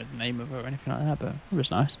know the name of it or anything like that, but it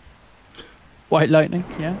was nice. White Lightning,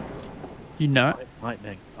 yeah. You know it. White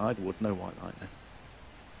Lightning. I would know White Lightning.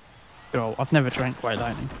 Oh, I've never drank White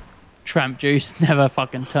Lightning. Tramp juice, never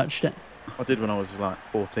fucking touched it. I did when I was like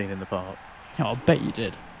 14 in the park. Oh, I bet you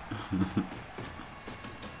did.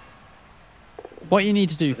 What you need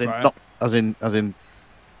to do, As in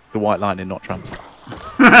the White Lightning, not tramps.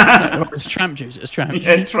 No, it's tramp juice. It's tramp juice.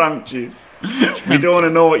 Yeah, tramp juice. We don't want to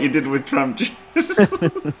know what you did with tramp juice.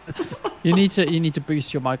 You need to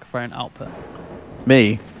boost your microphone output.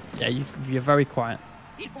 Me? Yeah, you're very quiet.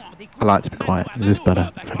 I like to be quiet. Is this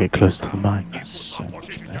better if I get close to the mic? That's so much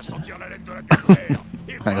better.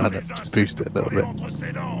 Hang on, let's just boost it a little bit.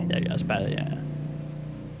 Yeah, that's better. Yeah.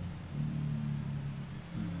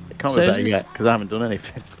 It can't So be is better this- yet because I haven't done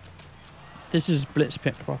anything. This is Blitz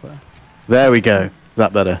Pit proper. There we go. Is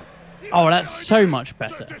that better? Oh, that's so much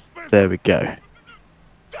better. There we go.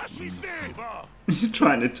 He's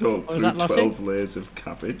trying to talk was through that, Lottie? 12 layers of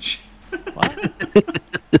cabbage. What?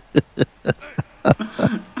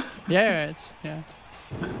 Yeah.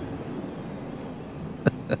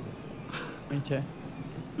 too.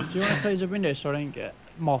 Do you want to close the window so I don't get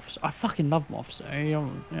moths? I fucking love moths. So you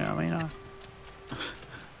know what I mean?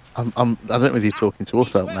 I don't know whether you're talking to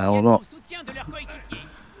us out now or not.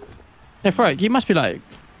 Hey, Throweck, you must be like,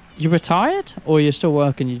 you retired or you're still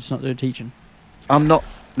working? You're just not doing teaching. I'm not.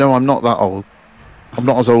 No, I'm not that old. I'm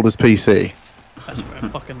not as old as PC. That's a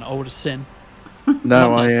fucking old as sin.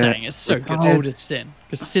 No, I'm not I. saying it's so good. Old as sin,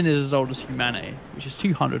 because sin is as old as humanity, which is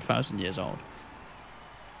 200,000 years old.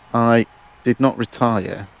 I did not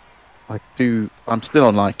retire. I'm still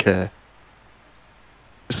on like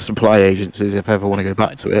supply agencies if I ever want to go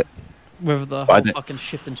back to it. With the whole fucking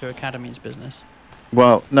shift into academies business.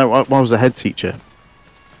 Well, no, I was a head teacher.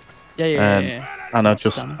 Yeah. And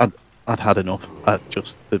I'd had enough.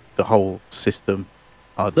 The whole system.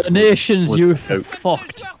 The nation's youth are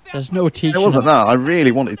fucked. There's no teaching. It wasn't that. I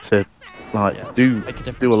really wanted to do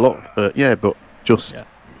a lot, but just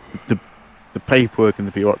the paperwork and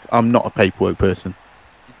the bureaucracy. I'm not a paperwork person,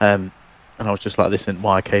 and I was just like, this isn't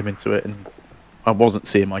why I came into it, and I wasn't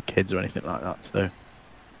seeing my kids or anything like that. So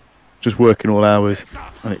just working all hours,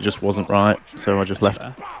 and it just wasn't right. So I just left.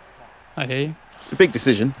 I hear you. A big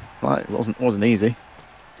decision. Like it wasn't easy.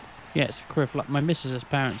 Yeah, it's a career for like my missus'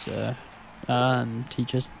 parents are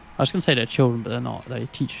teachers. I was gonna say they're children, but they're not. They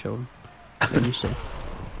teach children. They used to.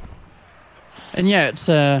 And yeah, it's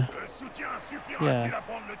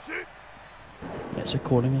it's a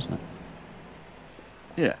calling, isn't it?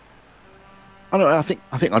 Yeah. I don't know, I think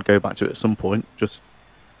I'd go back to it at some point. Just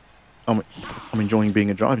I'm enjoying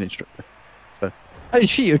being a driving instructor. So. Oh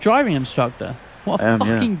shit, you're a driving instructor. What a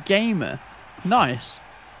fucking gamer. Nice.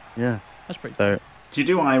 Yeah. That's pretty cool. Do you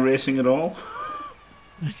do iRacing at all?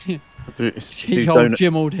 Change old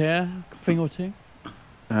Jim old hair, thing or two.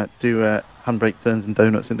 Do handbrake turns and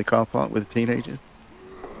donuts in the car park with the teenagers.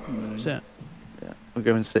 That's it. Yeah, we'll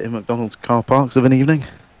go and sit in McDonald's car parks of an evening.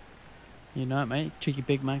 You know it, mate. Cheeky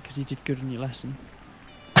big man, because he did good on your lesson.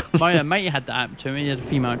 My mate had that happen to me. He had a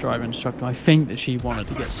female driver instructor. I think that she wanted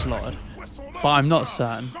to get slaughtered, but I'm not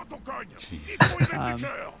certain.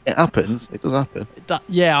 It happens. It does happen.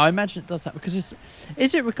 Yeah, I imagine it does happen because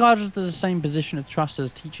is it regarded as the same position of trust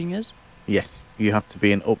as teaching is? Yes, you have to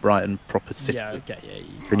be an upright and proper citizen. Yeah, okay,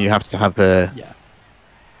 yeah. Then you have to have a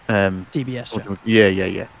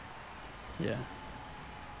DBS. Yeah.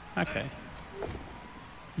 Okay.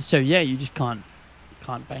 So yeah, you just can't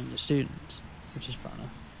bang your students, which is fair enough.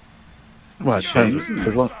 Well, it depends.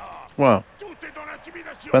 Well,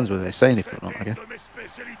 depends whether they say anything or not, I guess.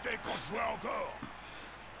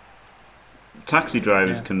 Taxi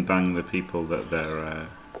drivers can bang the people that they're.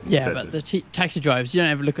 Yeah, but the taxi drivers, you don't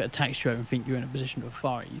ever look at a taxi driver and think you're in a position to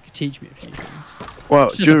authority. You could teach me a few things. Well,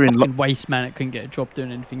 it's just during a fucking waste man that couldn't get a job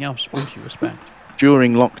doing anything else. All due respect.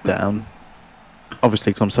 During lockdown,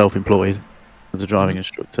 obviously because I'm self-employed as a driving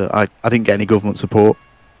instructor, I didn't get any government support,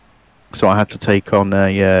 so I had to take on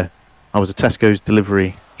I was a Tesco's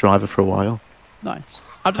delivery driver for a while. Nice.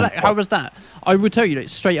 How was that? I would tell you, like,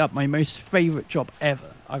 straight up, my most favourite job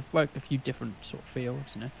ever. I've worked a few different sort of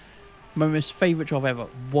fields, you know. My most favourite job ever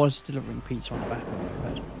was delivering pizza on the back of my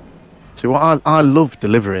bed. So I love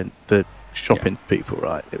delivering the shopping to people,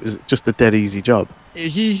 right? It was just a dead easy job. It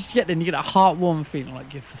was, you just get there and you get a heartwarming feeling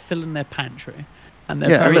like you're fulfilling their pantry, and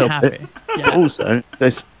they're very happy. Yeah. But also,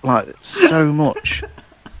 there's like so much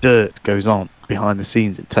dirt goes on behind the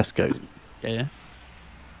scenes at Tesco's. Yeah.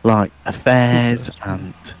 Like affairs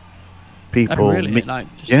and people. Oh, really?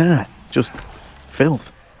 Just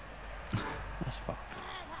filth. That's fucked.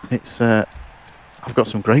 It's I've got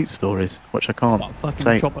some great stories which I can't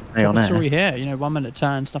say on air. Story here, you know, 1 minute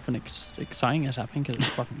turns, nothing exciting is happening because it's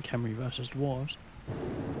fucking Khemri versus dwarves.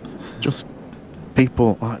 Just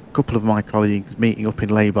people, like a couple of my colleagues meeting up in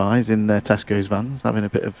lay-bys in their Tesco's vans, having a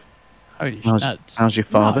bit of how's your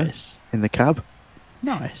father nice. In the cab.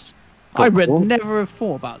 Nice. I would never have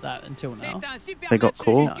thought about that until now. They got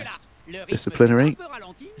caught. Nice. Disciplinary.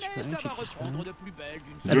 Is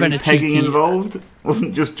there any pegging involved?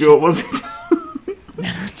 Wasn't just Joe, was it?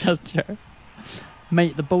 Just Joe.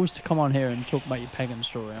 Mate, the balls to come on here and talk about your pegging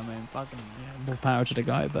story. I mean, fucking more power to the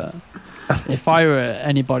guy. But if I were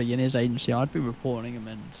anybody in his agency, I'd be reporting him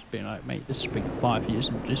and being like, mate, this has been 5 years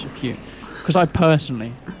in disrepute. Because I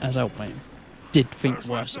personally, as helpmate, did think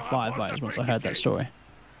worse of firefighters once I heard that story.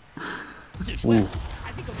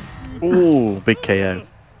 Ooh, big KO.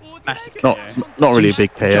 Massive KO. Not really a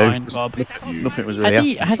big KO. Nothing was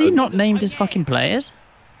really. Has he not named his fucking players?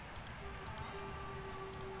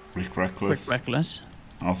 Rick Reckless. Rick Reckless.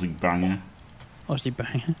 Aussie Banger. Aussie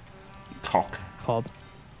Banger. Cobb.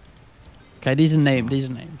 Okay, these are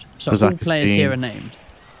named. So all players here are named.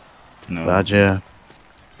 No. Badger.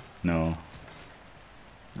 No.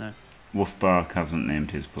 Woofbark hasn't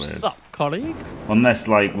named his players. Sup, colleague? Unless,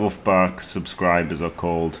 like, Woofbark's subscribers are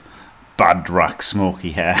called Badrak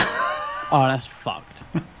Smoky Hair. Oh, that's fucked.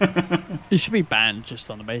 He should be banned just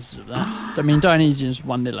on the basis of that. I mean, Dionysian's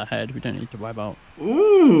 1-0 ahead. We don't need to worry about.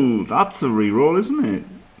 Ooh, that's a reroll, isn't it?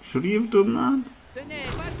 Should he have done that?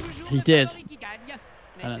 He did.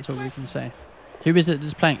 And that's all we can say. Who is it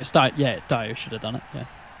that's playing? It's Dio should have done it, yeah.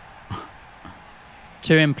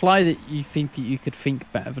 To imply that you think that you could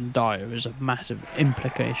think better than Dio is a massive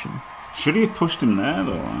implication. Should he have pushed him there,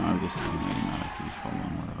 though? I just didn't really know if he's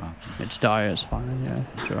following whatever. It's Dio, it's fine, yeah.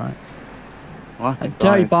 It's alright. Well, I think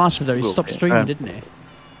Dirty bastard, though. He stopped streaming, didn't he?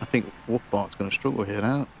 I think Woofbark's going to struggle here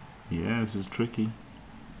now. Yeah, this is tricky.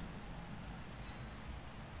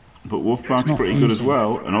 But Woofbark's pretty good as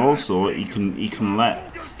well, and also he can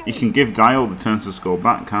give Dio the turns to score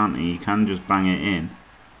back, can't he? He can just bang it in.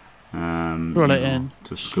 Roll it in,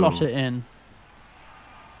 slot it in,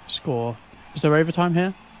 score. Is there overtime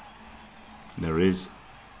here? There is.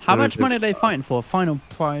 How much money are they fighting for? Final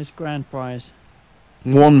prize, grand prize.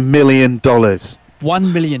 $1 million.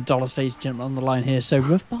 $1 million, ladies and gentlemen, on the line here. So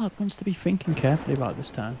Woofbark wants to be thinking carefully about this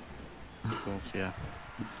time. Of course, yeah.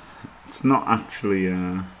 It's not actually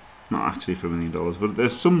for $1 million, but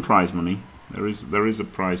there's some prize money. There is a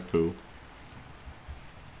prize pool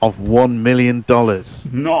of $1 million.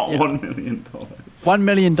 Not $1 million. $1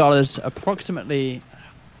 million, approximately.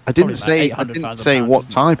 I didn't say what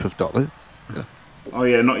type of dollar. Oh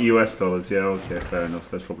yeah, not US dollars. Yeah, okay, fair enough.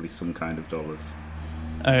 There's probably some kind of dollars.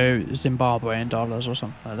 Oh, Zimbabwean dollars or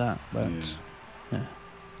something like that. But yeah.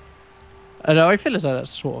 I know. I feel as though that's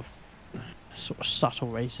sort of subtle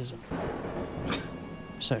racism.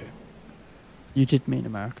 So, you did mean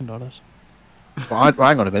American dollars. Well,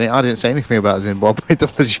 hang on a minute. I didn't say anything about Zimbabwe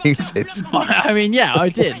dollars. You did. I mean, yeah, I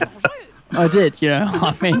did. I did, you know.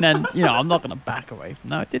 I mean, and you know, I'm not going to back away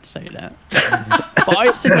from that. I did say that, but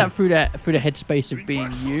I said that through the headspace of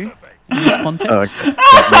being you in this context. Oh,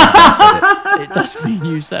 okay. It does mean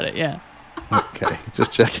you said it, yeah. Okay,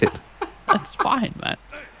 just check it. That's fine, man.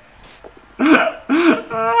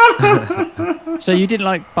 So you didn't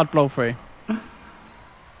like Bud Blowfree?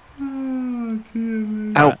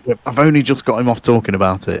 I've only just got him off talking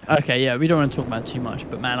about it. Okay, yeah, we don't want to talk about it too much,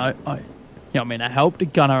 but man, I you know what I mean, I helped the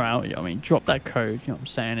gunner out, you know what I mean, drop that code, you know what I'm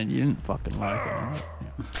saying, and you didn't fucking like it. Right?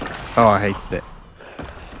 Yeah. Oh, I hated it.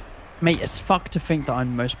 Mate, it's fuck to think that I'm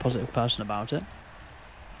the most positive person about it,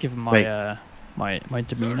 given my my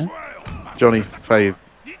demeanour. Johnny, Fave,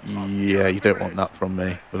 yeah, you don't want that from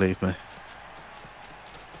me, believe me.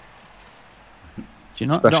 Do you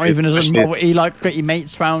not even as a novelty, like get your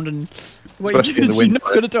mates round and what you do, you're not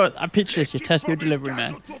gonna do it. I picture this, you're testing your delivery,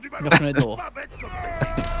 man. You open the door.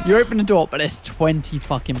 You open the door, but there's 20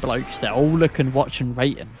 fucking blokes there, all looking, watching,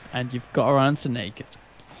 rating, and you've got to answer naked.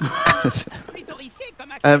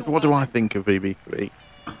 What do I think of BB3?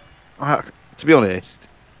 To be honest,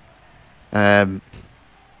 I'm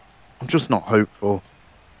just not hopeful.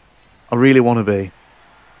 I really want to be.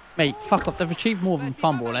 Mate, fuck off. They've achieved more than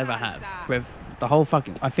Fumble will ever have. With the whole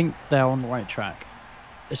fucking... I think they're on the right track.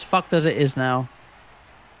 As fucked as it is now,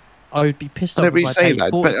 I would be pissed off if I paid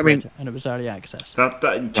 $40 and it was early access.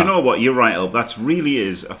 Do you know what? You're right, Elb. That really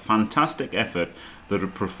is a fantastic effort that a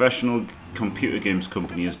professional computer games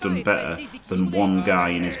company has done better than one guy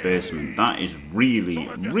in his basement. That is really,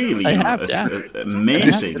 really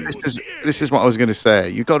amazing. This is what I was going to say.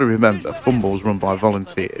 You've got to remember, Fumble's run by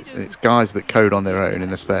volunteers, and it's guys that code on their own in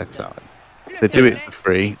their spare time. They do it for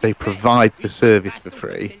free. They provide the service for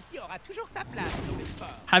free.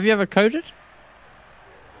 Have you ever coded?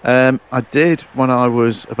 I did when I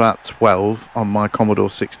was about 12 on my Commodore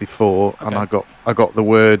 64, and I got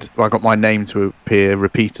my name to appear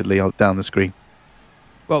repeatedly down the screen.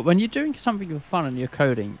 Well, when you're doing something for fun and you're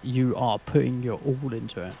coding, you are putting your all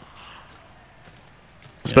into it.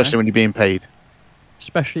 Especially when you're being paid.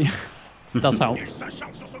 Especially, does help.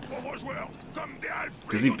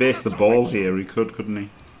 Does he base the ball here? He couldn't he?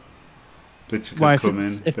 Well,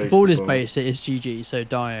 if the ball is based, it is GG, so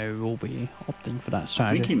Dio will be opting for that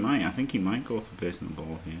strategy. I think he might go for basing the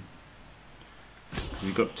ball here. Because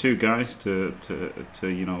you've got two guys to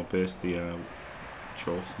you know, base the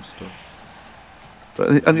chorfs and stuff.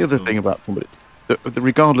 But and the other thing about Fumble,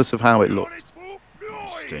 regardless of how it looks,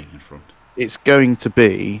 staying in front, it's going to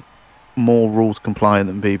be more rules compliant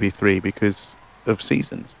than BB3 because of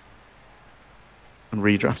seasons and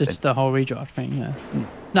redrafting. It's the whole redraft thing, yeah.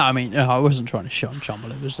 No, I mean, I wasn't trying to shit on Chumble.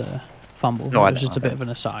 It was a Fumble. No, it was just a bit of an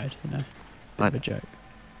aside, you know. Bit of a joke.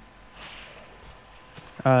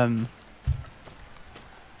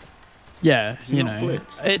 Yeah, you know,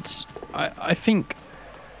 it's. I think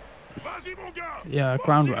Vas-y, mon gars. The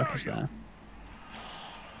groundwork is there.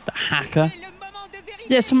 The hacker. C'est le moment de vérifier.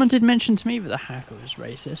 Yeah, someone did mention to me that the hacker was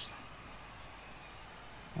racist.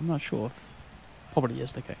 I'm not sure if probably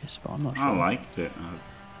is the case, but I'm not sure. I liked it,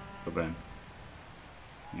 but then,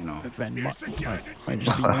 you know, But then might just be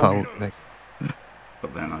Oh, wrong.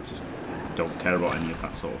 but then I just don't care about any of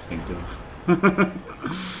that sort of thing, do I?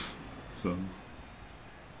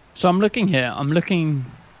 So I'm looking here. I'm looking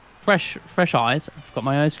fresh eyes. I've got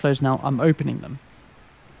my eyes closed now. I'm opening them.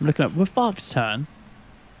 I'm looking at Woofbark's turn.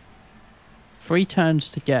 3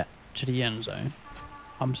 turns to get to the end zone.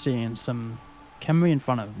 I'm seeing some Khemri in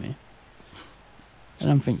front of me. And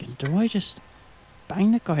I'm thinking, do I just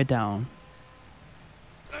bang the guy down?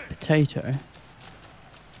 Potato.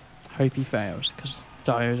 Hope he fails, because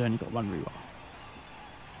Dio's only got 1 reroll.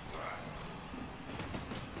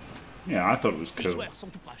 Yeah, I thought it was Ces cool. joueurs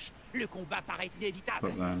sont tout proches. Le combat paraît inévitable.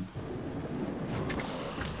 But then,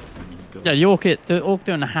 Yeah, the orc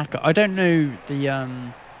doing a hacker. I don't know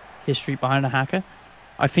the history behind a hacker.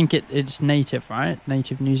 I think it's native, right?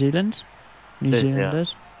 Native New Zealand? New That's it, yeah.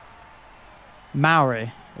 Zealanders?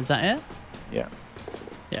 Maori, is that it? Yeah.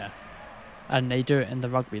 Yeah. And they do it in the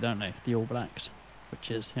rugby, don't they? The All Blacks. Which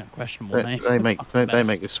is, questionable name. They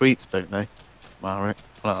make the sweets, don't they? Maori.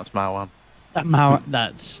 Well, that's Mawan.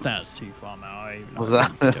 That's too far, Maori. Was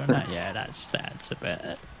that? Doing that? Yeah, that's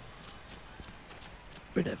a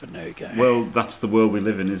bit of a no-go. well, that's the world we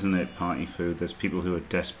live in, isn't it? Party food. There's people who are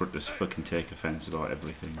desperate to fucking take offence about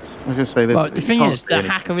everything. So. I was going to say this. Well, the thing is, the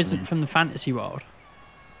hacker isn't from the fantasy world.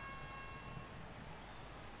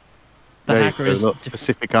 The There you hacker go, is... look,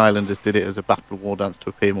 Pacific Islanders did it as a battle war dance to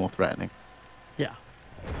appear more threatening. Yeah.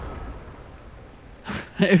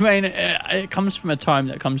 I mean, it comes from a time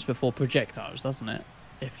that comes before projectiles, doesn't it?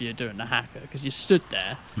 If you're doing the hacker, because you stood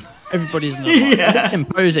there, everybody's in a line. Yeah. It's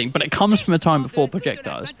imposing, but it comes from a time before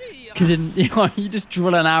projectiles. Because you just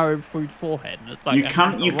drill an arrow through the forehead, and it's like You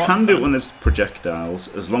can do it when there's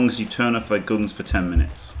projectiles, as long as you turn off their guns for 10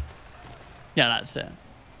 minutes. Yeah, that's it.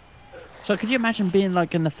 So could you imagine being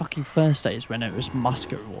like in the fucking first days when it was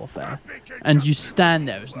musket warfare, and you stand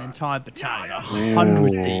there as an entire battalion,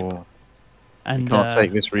 100 deep, and You can't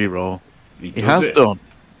take this reroll. He does has it. done.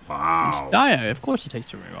 Wow. Dio, of course he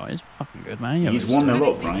takes a reroll. He's fucking good, man. He's 1-0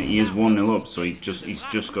 up, right? He is 1-0 up, so he's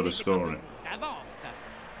just got to score it. Avance.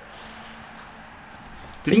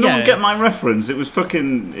 Did But no yeah, one get my reference? It was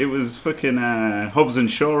fucking Hobbs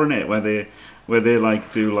and Shaw, innit? Where they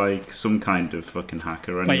like do like some kind of fucking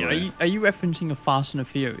hacker anyway. Wait, are you referencing a Fast and the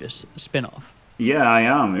Furious spin-off? Yeah, I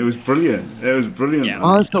am. It was brilliant. It was brilliant. Yeah. man.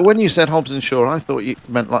 I thought when you said Hobbs and Shaw, I thought you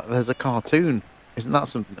meant like there's a cartoon. Isn't that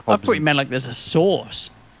something? I thought you meant like there's a source.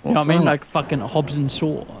 You know What's what I mean? that? Like fucking Hobbs and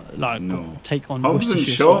Shaw, like No. take on Hobbs and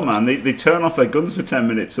Worcestershire Shaw, sauce. man, they turn off their guns for 10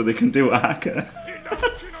 minutes so they can do a hacker.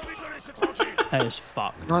 That is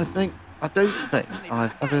fuck. And I don't think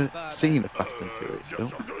I've ever seen a Fast and Furious film.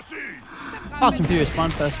 Fast and Furious 1,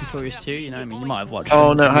 Fast and Furious 2, you know what I mean? You might have watched Oh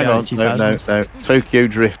them no, in the hang early on, no. 2000s. Tokyo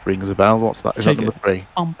Drift rings a bell. What's that? Is that Tokyo- number 3?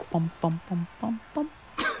 Bum, bum, bum, bum, bum, bum.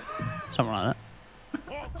 Something like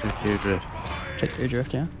Tokyo Drift. that. Tokyo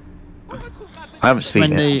Drift, yeah. I haven't seen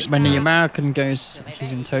When it. when the American goes,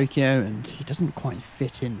 he's in Tokyo and he doesn't quite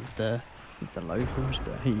fit in with the locals,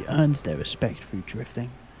 but he earns their respect through drifting.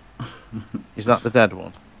 Is that the dead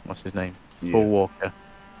one? What's his name? Yeah. Paul Walker.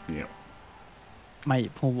 Yeah.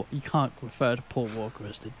 Mate, you can't refer to Paul Walker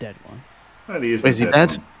as the dead one. Well, he is Is the he dead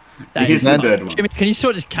dead? one. That He is the dead. dead one. Jimmy, can you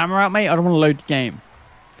sort this camera out, mate? I don't want to load the game.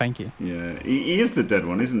 Thank you. Yeah, he is the dead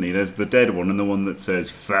one, isn't he? There's the dead one and the one that says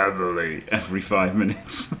family every 5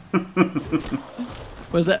 minutes.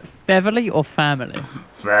 Was it Beverly or Family?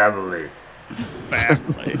 Family.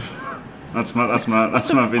 Family. That's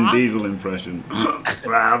my Vin Diesel impression.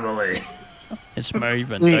 Family. It's Mary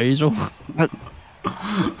Van Yeah. Diesel.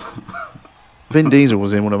 Vin Diesel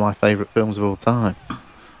was in one of my favourite films of all time.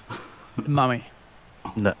 Mummy.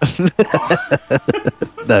 No.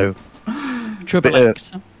 No. Triple Bit,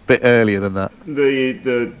 X. Bit earlier than that.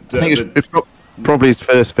 The I think it's probably his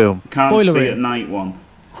first film. Can't Boiler See Room. at Night one.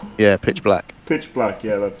 Yeah, Pitch Black. Pitch Black,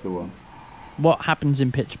 yeah, that's the one. What happens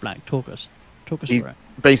in Pitch Black? Talk us He, through it.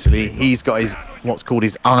 basically, he's got what's called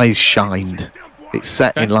his eyes shined. It's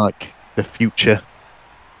set in like the future,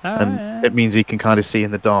 and it means he can kind of see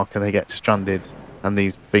in the dark, and they get stranded, and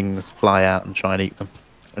these things fly out and try and eat them,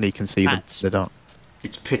 and he can see them in Bats. the dark.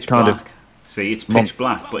 It's pitch Kind of black. See, it's pitch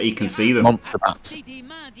black, but he can see them. Monster bats.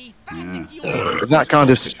 Yeah. That kind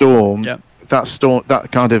of storm. Yep. That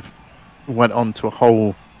kind of went on to a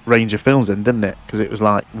whole range of films, then, didn't it? Because it was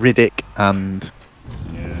like Riddick and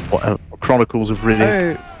Yeah. Chronicles of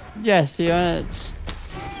Riddick. Oh, yes, yeah.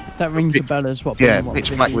 That rings a bell as what. Yeah, what Pitch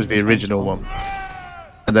Vin Black was the Diesel's original famous one.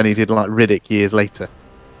 And then he did like Riddick years later.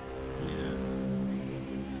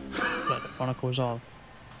 for. Like the Chronicles of.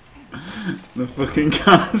 The fucking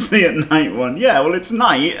can't see at night one. Yeah, well, it's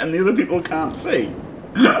night and the other people can't see.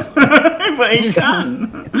 But he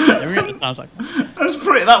can. It really sounds like. That's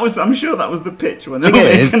pretty. I'm sure that was the pitch when they Thing were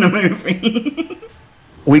is- making a movie.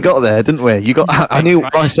 We got there, didn't we? You got. I knew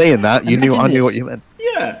by saying that. You knew. I knew what you meant.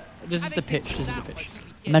 Yeah. This is the pitch. This is the pitch.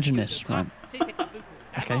 Imagine this, right?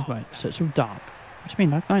 Okay, right. So it's all dark. What do you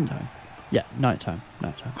mean, like nighttime? Yeah, nighttime.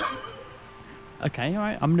 Nighttime. Okay, all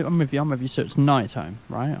right. I'm with you. I'm with you. So it's nighttime,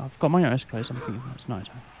 right? I've got my eyes closed. I'm thinking it's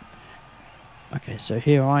nighttime. Okay, so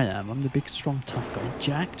here I am. I'm the big, strong, tough guy.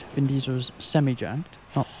 Jacked. Vin Diesel's semi-jacked.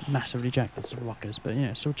 Not massively jacked as the rockers, but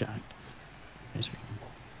yeah, still jacked. Here's thinking,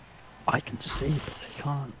 I can see, but they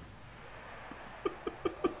can't.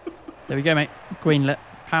 There we go, mate. Greenlit.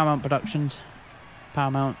 Paramount Productions.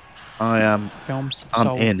 Paramount I am. Films. I'm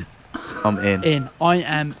sold. in. I'm in. In. I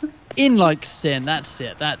am in like sin. That's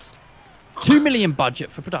it. That's 2 million budget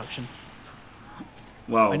for production.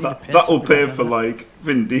 Wow, I need a piss. that'll We pay don't for have like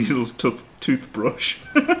Vin Diesel's toothbrush.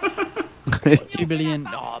 2 billion.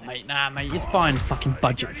 Oh, mate, nah, mate. It's buying fucking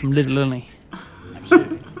budget from Little Lily.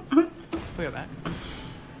 Absolutely. Put it back.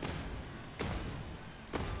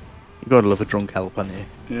 You gotta love a drunk help, haven't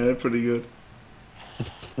you? Yeah, pretty good.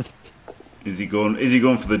 Is he going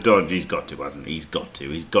for the dodge? He's got to, hasn't he? He's got to.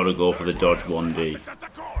 He's got to go for the dodge 1D.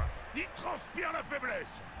 Because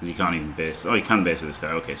he can't even base. Oh, he can base with this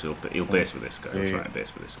guy. Okay, so he'll base with this guy. He'll try and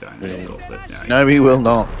base with this guy. And then he'll go for it. Yeah, No, he will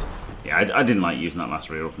not. yeah, I didn't like using that last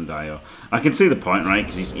reroll from Dio. I can see the point, right?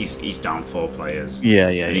 Because he's down 4 players. Yeah,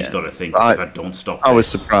 And he's got to think, I if I don't stop I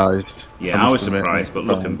was this- surprised. Yeah, I was must admit. surprised, but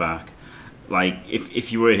looking back, like,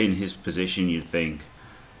 if you were in his position, you'd think,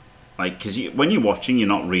 like, because when you're watching, you're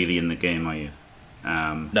not really in the game, are you?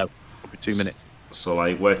 No, for 2 minutes. So,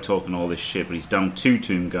 like, we're talking all this shit, but he's down 2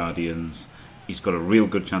 Tomb Guardians. He's got a real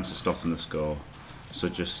good chance of stopping the score. So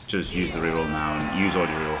just use the reroll now and use all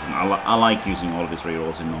your rerolls. And I like using all of his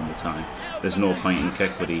rerolls in normal time. There's no point in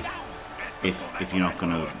Kekwity if you're not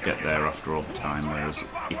going to get there after overtime. Whereas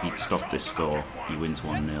if he'd stop this score, he wins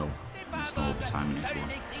 1-0. And there's no overtime in his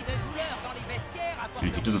one. And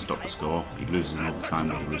if he doesn't stop the score, he loses in overtime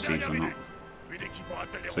whether he receives or not.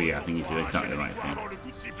 So yeah, I think he did exactly the right thing.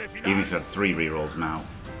 Even if you had 3 rerolls now,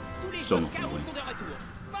 still not going to win.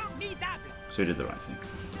 So he did the right thing.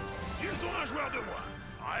 Ils ont un joueur de moins.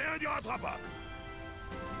 Rien d'irrattrapable.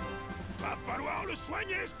 Va falloir le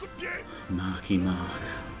soigner, ce coup de pied. Marky Mark.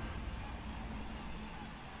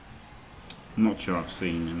 I'm not sure I've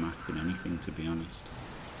seen him act in anything, to be honest.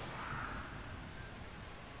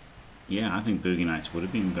 Yeah, I think Boogie Nights would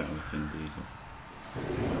have been better with Vin Diesel.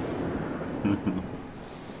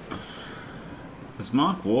 Has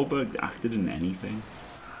Mark Wahlberg acted in anything?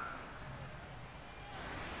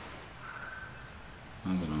 I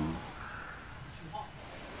don't know.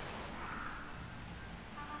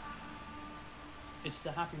 It's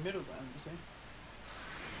the happy middle ground, you see.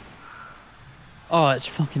 Oh, it's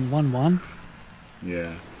fucking 1-1.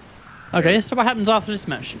 Yeah. Okay, so what happens after this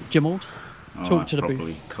match? Jimbled. Oh, Talk I'd to the booth.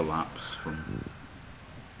 probably collapse from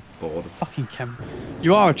boredom. Fucking Camry.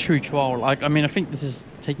 You are a true troll. Like, I mean, I think this is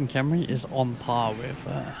taking Camry is on par with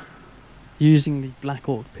using the Black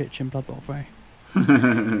Orc pitch in Blood Bowl 3.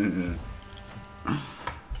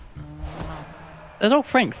 There's old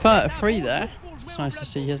Frank 33 there. It's nice to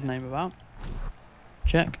see his name about.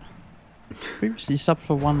 Check. Previously subbed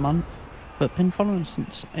for 1 month, but been following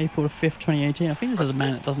since April 5th, 2018. I think this is a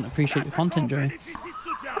man that doesn't appreciate the content, Joey.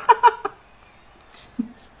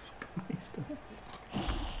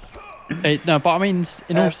 Hey, no, but I mean,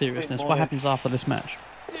 in all seriousness, what happens after this match?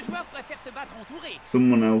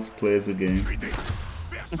 Someone else plays a game.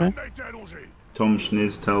 Personne n'a été allongé. Tom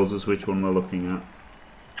Schniz tells us which one we're looking at.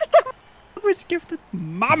 Was gifted,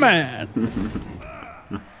 my man.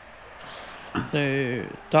 So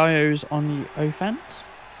Dio's on the offense.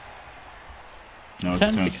 No, it's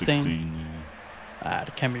Turn turn 16. 16, yeah.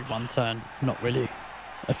 The Camry 1 turn, not really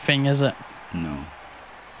a thing, is it? No.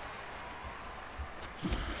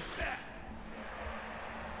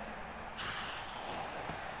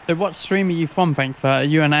 So what stream are you from, Frankfurt? Are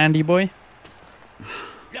you an Andy boy?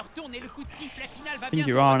 I think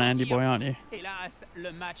you are an Andy boy, aren't you? Hélas,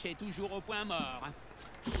 le match est toujours au point mort.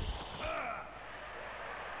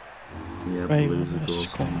 Yeah, the Right, loser let's goes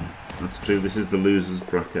just call on. That's true, this is the losers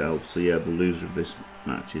bracket help, so yeah, the loser of this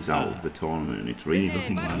match is out of the tournament, and it's really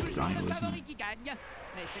looking like Dio, isn't it?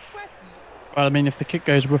 Well, I mean, if the kick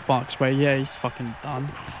goes Woofbark's way, yeah, he's fucking done.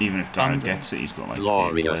 Even if Dio Done. gets it, he's got like 8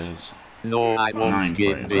 Glorious. players. No, I won't 9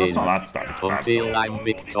 give players. That's in not that bad. until I'm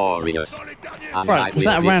victorious. And I Right, was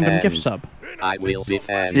will that a random defend. gift sub? I will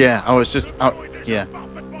defend. Yeah, I was just. Yeah.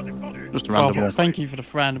 Just a random Well, one. thank you for the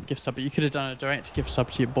random gift sub, but you could have done a direct gift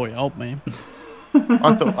sub to your boy, Help Me.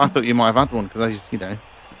 I thought you might have had one because No, mate,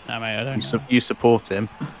 I don't know. you support him.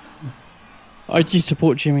 I do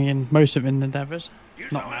support Jimmy in most of his endeavours.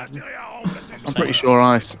 Not Madden. I'm pretty sure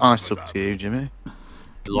I sub to you, Jimmy.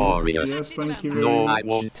 Glorious. Yes, thank you. No, I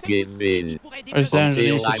won't give in. I just don't Until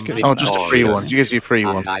need I'm subscription. Oh, just a free one. He gives you a free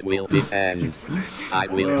one. And I will defend. I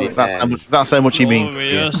will That's how much he means.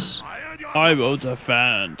 Glorious. I will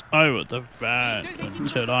defend. I will defend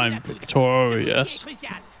until I'm victorious.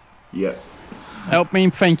 Yeah. Help Me,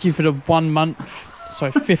 thank you for the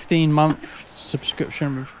 15-month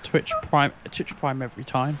subscription with Twitch Prime every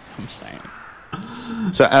time. I'm saying.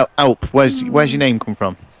 So, Alp, where's your name come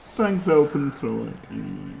from? Thanks, Open Throweck.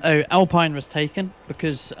 Oh, Alpine was taken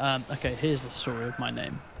because, okay, here's the story of my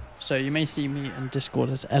name. So you may see me in Discord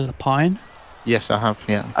as Alpine. Yes, I have,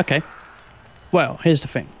 yeah. Okay. Well, here's the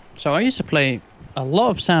thing. So I used to play a lot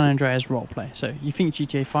of San Andreas roleplay. So you think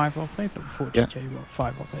GTA 5 roleplay, but before GTA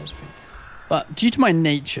 5 roleplay is a thing. But due to my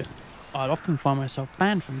nature, I'd often find myself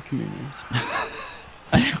banned from communities.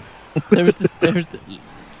 There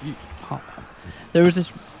was this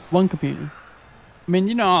one community. I mean,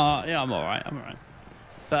 you know, yeah, I'm alright.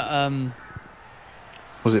 But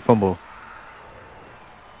Was it Fumble?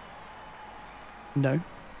 no.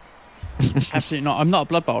 Absolutely not. I'm not a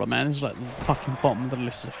Blood Bowler, man. It's like the fucking bottom of the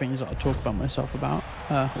list of things that I talk about myself about.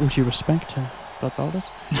 All due respect to Blood Bowlers.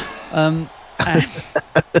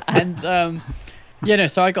 Yeah, no,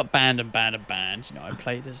 so I got banned. You know, I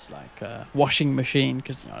played as like a washing machine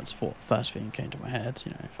because, you know, I just thought first thing came to my head,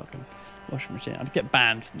 you know, fucking washing machine. I'd get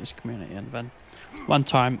banned from this community, and then one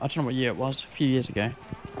time, I don't know what year it was, a few years ago,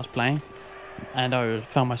 I was playing and I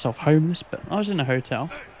found myself homeless, but I was in a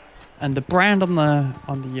hotel and the brand on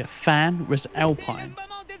the fan was Alpine.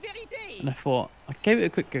 And I thought, I gave it a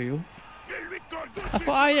quick Google. I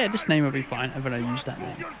thought, oh yeah, this name will be fine, and then I used that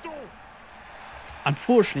name.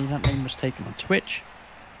 Unfortunately, that name was taken on Twitch,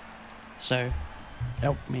 so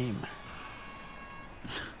help me.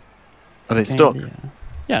 And it's stuck.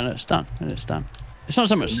 Yeah, no, it's done. It's done. It's not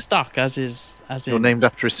so much stuck as in. You're named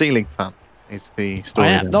after a ceiling fan. Is the story?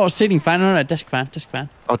 I am not a ceiling fan. No, desk fan.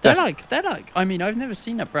 Oh, they're like. I mean, I've never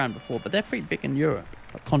seen that brand before, but they're pretty big in Europe,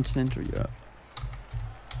 like continental Europe.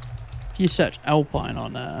 If you search Alpine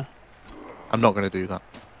on I'm not going to do that.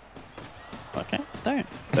 Okay, don't.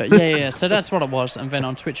 But yeah. So that's what it was, and then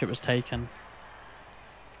on Twitch it was taken.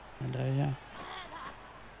 And yeah.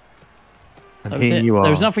 And That was here it. you are.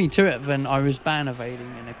 There was nothing to it than I was ban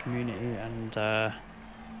evading in a community, and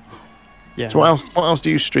yeah. So what else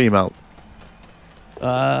do you stream out?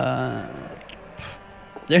 The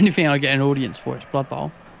only thing I get an audience for is Blood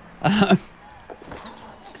Bowl, and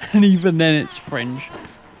even then it's fringe.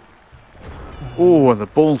 Oh, and the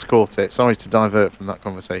Bulls caught it. Sorry to divert from that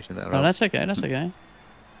conversation there. Oh, that's okay. The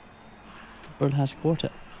Bull has caught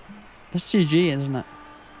it. That's GG, isn't it?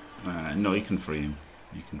 No, you can free him.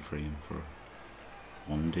 You can free him for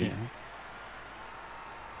 1D. Yeah.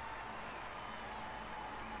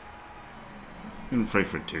 You can free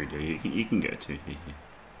for a 2D. You can get a 2D.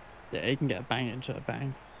 Yeah, you can get a bang into a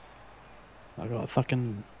bang. I got a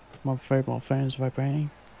fucking my mobile phone's vibrating.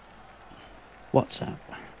 WhatsApp.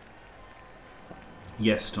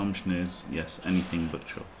 Yes, Tom Schneers. Yes, anything but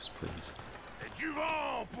chuffs, please.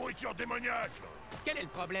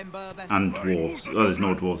 And dwarves. Oh, there's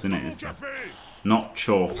no dwarves in it, is there? Not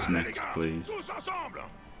chorfs next, please.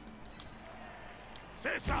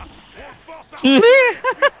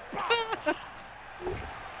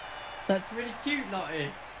 That's really cute, Lottie.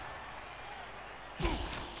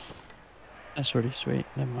 That's really sweet.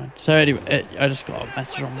 Never mind. So anyway, I just got a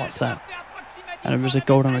message on WhatsApp, and it was a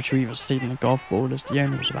golden retriever stealing a golf ball as the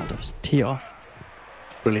owner was about to tee off.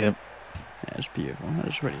 Brilliant. Yeah, it's beautiful. It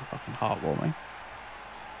was really fucking heartwarming.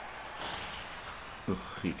 Ugh,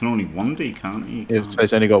 you can only 1D, can't you? So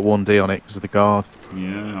it's only got 1D on it because of the guard.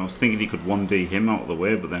 Yeah, I was thinking he could 1D him out of the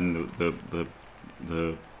way, but then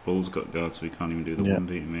the Bull's got guard, so he can't even do the 1D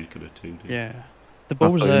to make it a 2D. Yeah. The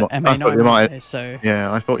ball was a MA9, so...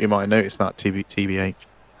 Yeah, I thought you might have noticed that, TBH.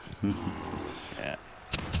 Yeah.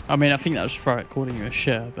 I mean, I think that was Throweck calling you a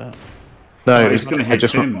shit, but... No, he's going to hit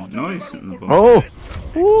him. No, he's hitting the ball.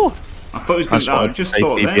 Oh! Ooh. I thought he was going to... I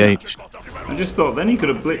just thought then he could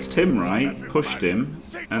have blitzed him, right? Pushed him,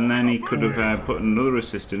 and then he could have put another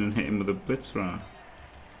assist in and hit him with a blitz right. I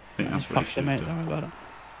think that's what he should have done. Don't worry about it.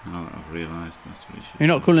 Now that I've realised, that's what he should. You're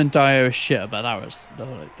not calling Dio a shit, but that was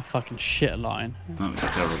like the fucking shit line. That was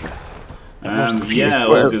terrible. Yeah,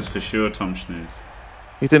 Well- Ogres for sure, Tom Schneers.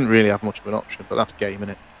 He didn't really have much of an option, but that's game,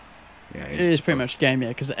 innit? Yeah, It is pretty much game, yeah,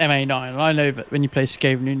 because MA9, I know that when you play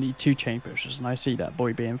Skaven, you need 2 chain pushers, and I see that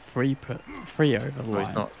boy being free over the Well, he's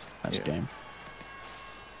line. not. That's Yeah. game.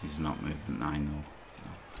 He's not moving 9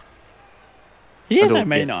 He is don't-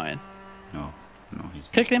 MA9. No, he's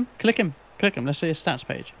Click him. Let's see his stats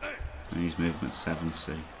page. and he's movement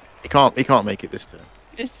 7C. He can't make it this turn.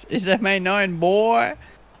 It's MA9, boy.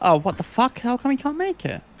 Oh, what the fuck? How come he can't make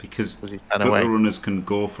it? Because Because he's 10 gutter away. runners can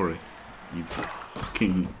go for it. You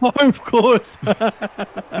fucking... Oh, of course.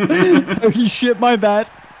 Holy shit, my bad.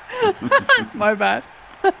 My bad.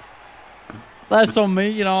 That's on me,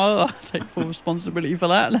 you know, I'll take full responsibility for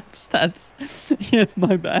that. That's yeah,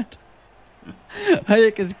 my bad.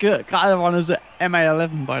 Hayek is good. Gutter runners at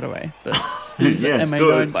MA11, by the way. But he's at Yes, MA9,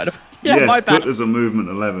 good. by the way. Yeah, yes, my bad. Gutter's a movement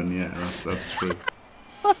 11, yeah, that's true.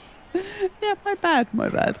 Yeah, my bad.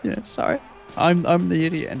 Yeah, sorry. I'm the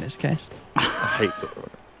idiot in this case. I hate gutter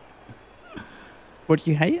runners. What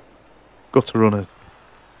do you hate? Gutter runners.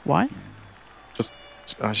 Why?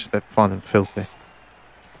 I just find them filthy.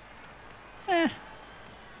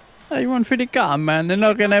 They run through the gutter, man. They're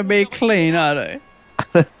not gonna be clean, are they?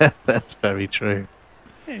 That's very true.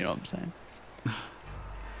 You know what I'm saying?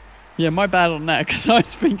 Yeah, my bad on that, because I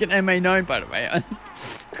was thinking MA9, by the way.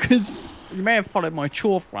 Because you may have followed my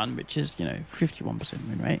Chorf run, which is, 51%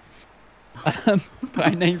 win rate. But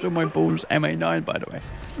I named all my balls MA9, by the way.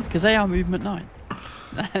 Because they are movement 9.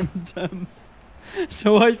 And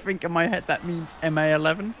so I think in my head that means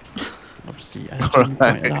MA11. Obviously, as Jimmy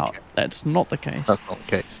pointed out, that's not the case. That's not the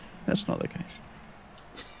case. That's not the case.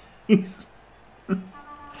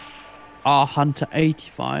 R Hunter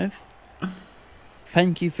 85.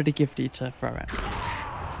 Thank you for the gifty to Throweck.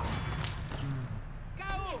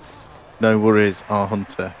 No worries, our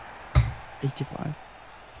hunter. 85.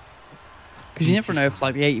 Because you never know if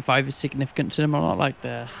like the 85 is significant to them or not, like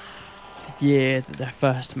the year that their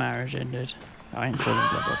first marriage ended. I ain't calling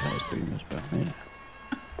blood players boomers, but yeah.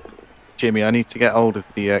 Jimmy, I need to get hold of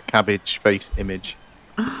the cabbage face image.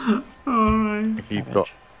 Alright. If you've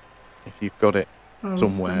got it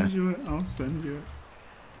somewhere. I'll send you it.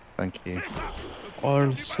 Thank you.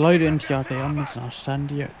 I'll slide into your DMs and I'll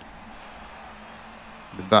send you it.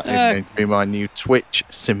 Because that is going to be my new Twitch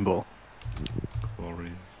symbol.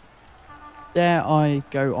 Glorious. Dare I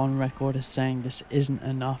go on record as saying this isn't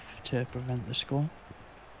enough to prevent the score?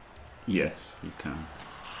 Yes, you can.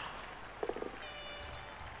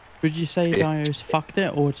 Would you say Dio's fucked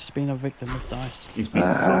it or just been a victim of dice? He's been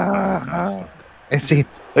fucked by the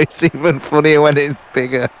It's even funnier when it's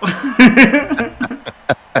bigger.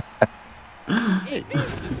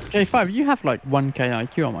 J5, you have like 1k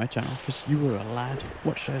IQ on my channel because you were a lad.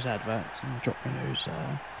 Watch those adverts and drop me those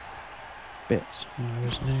bits when I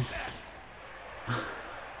was new.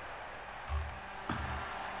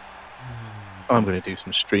 I'm going to do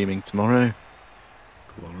some streaming tomorrow.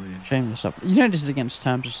 Glorious. Shameless up. You know this is against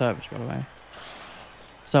terms of service, by the way.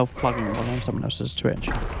 Self-plugging on someone else's Twitch.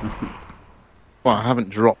 Well, I haven't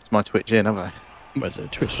dropped my Twitch in, have I? Was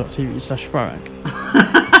it twitch.tv/Throweck?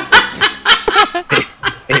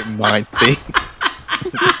 It might be.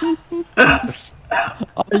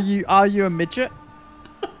 Are you a midget?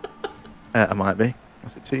 I might be.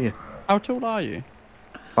 What's it to you? How tall are you?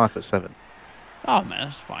 5'7". Oh man,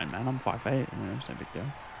 that's fine, man. I'm 5'8". It's no big deal.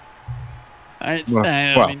 It's Well,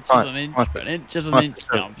 inches an inch, five- but inches an inch.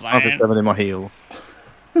 You know what I'm saying? 5'7" in my heels.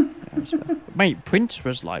 Yeah, that's fair. Mate, Prince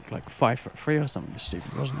was like 5'3" or something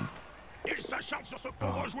stupid, wasn't he? Il s'acharne sur ce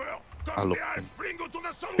pauvre joueur I comme love des him. halflings autour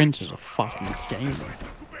d'un sandwich. Prince is a fucking gamer.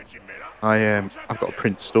 I've got a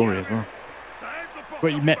Prince story as well. Ça aide le porteur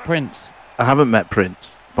Wait, you du met ballon. Prince? I haven't met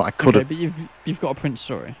Prince, but I could Okay, have. but you've got a Prince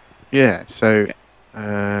story. Yeah, so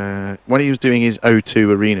when he was doing his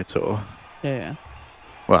O2 arena tour, Yeah,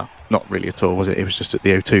 well, not really a tour, was it? It was just at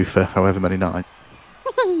the O2 for however many nights.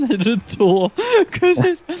 Little tour, because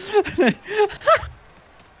it's.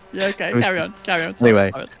 Yeah, okay, It was- carry on. Sorry,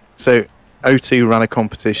 Anyway. sorry. So O2 ran a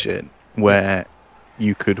competition where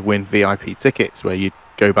you could win VIP tickets, where you'd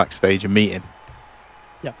go backstage and meet him.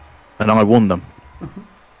 Yep. And I won them.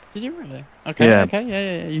 Did you really? Okay, Yeah. okay,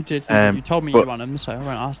 yeah, you did. You told me but- you won them, so I won't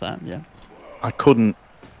ask that. Yeah. I couldn't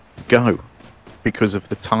go because of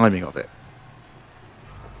the timing of it.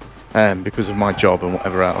 Because of my job and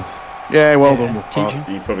whatever else. Yeah, well done. Woofbark. teaching.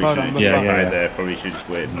 You probably Well should done, have Yeah, just yeah, tried yeah. there. Probably should have just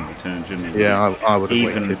waited another turn, shouldn't you? Yeah, I would have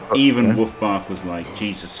Even waited. but, even yeah. Woofbark was like,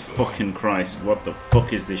 Jesus fucking Christ, what the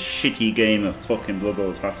fuck is this shitty game of fucking Blood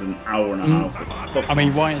Bowls after an hour and a half? I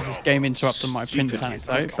mean, why is this game interrupting my Prince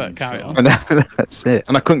anecdote? But carry on. And that's it.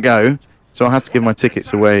 And I couldn't go, so I had to give my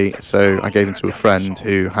tickets away. So I gave them to a friend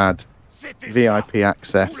who had C'était VIP ça,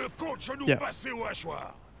 access où le coach nous Yeah. passait au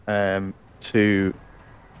hachoir. to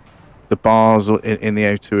the bars in the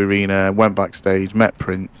O2 Arena, went backstage, met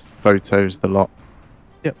Prince, photos, the lot.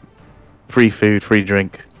 Yep. Free food, free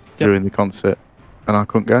drink Yep. during the concert, and I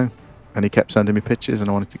couldn't go. And he kept sending me pictures, and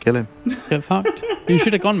I wanted to kill him. Get fucked. You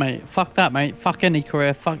should have gone, mate. Fuck that, mate. Fuck any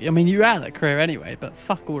career. Fuck. I mean, you're out of that career anyway, but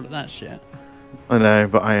fuck all of that shit. I know,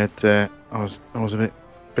 but I had I was a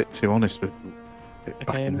bit too honest with it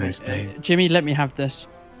back in those days. Jimmy, let me have this.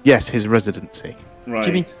 Yes, his residency.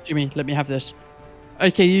 Right. Jimmy, let me have this.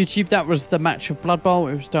 Okay, YouTube, that was the match of Blood Bowl.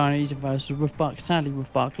 It was Dionysian versus Woofbark. Sadly,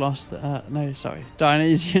 Woofbark lost. No, sorry.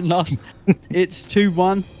 Dionysian lost. It's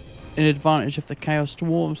 2-1 in advantage of the Chaos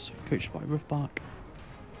Dwarves, coached by Woofbark.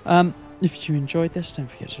 If you enjoyed this, don't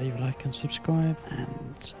forget to leave a like and subscribe,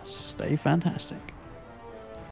 and stay fantastic.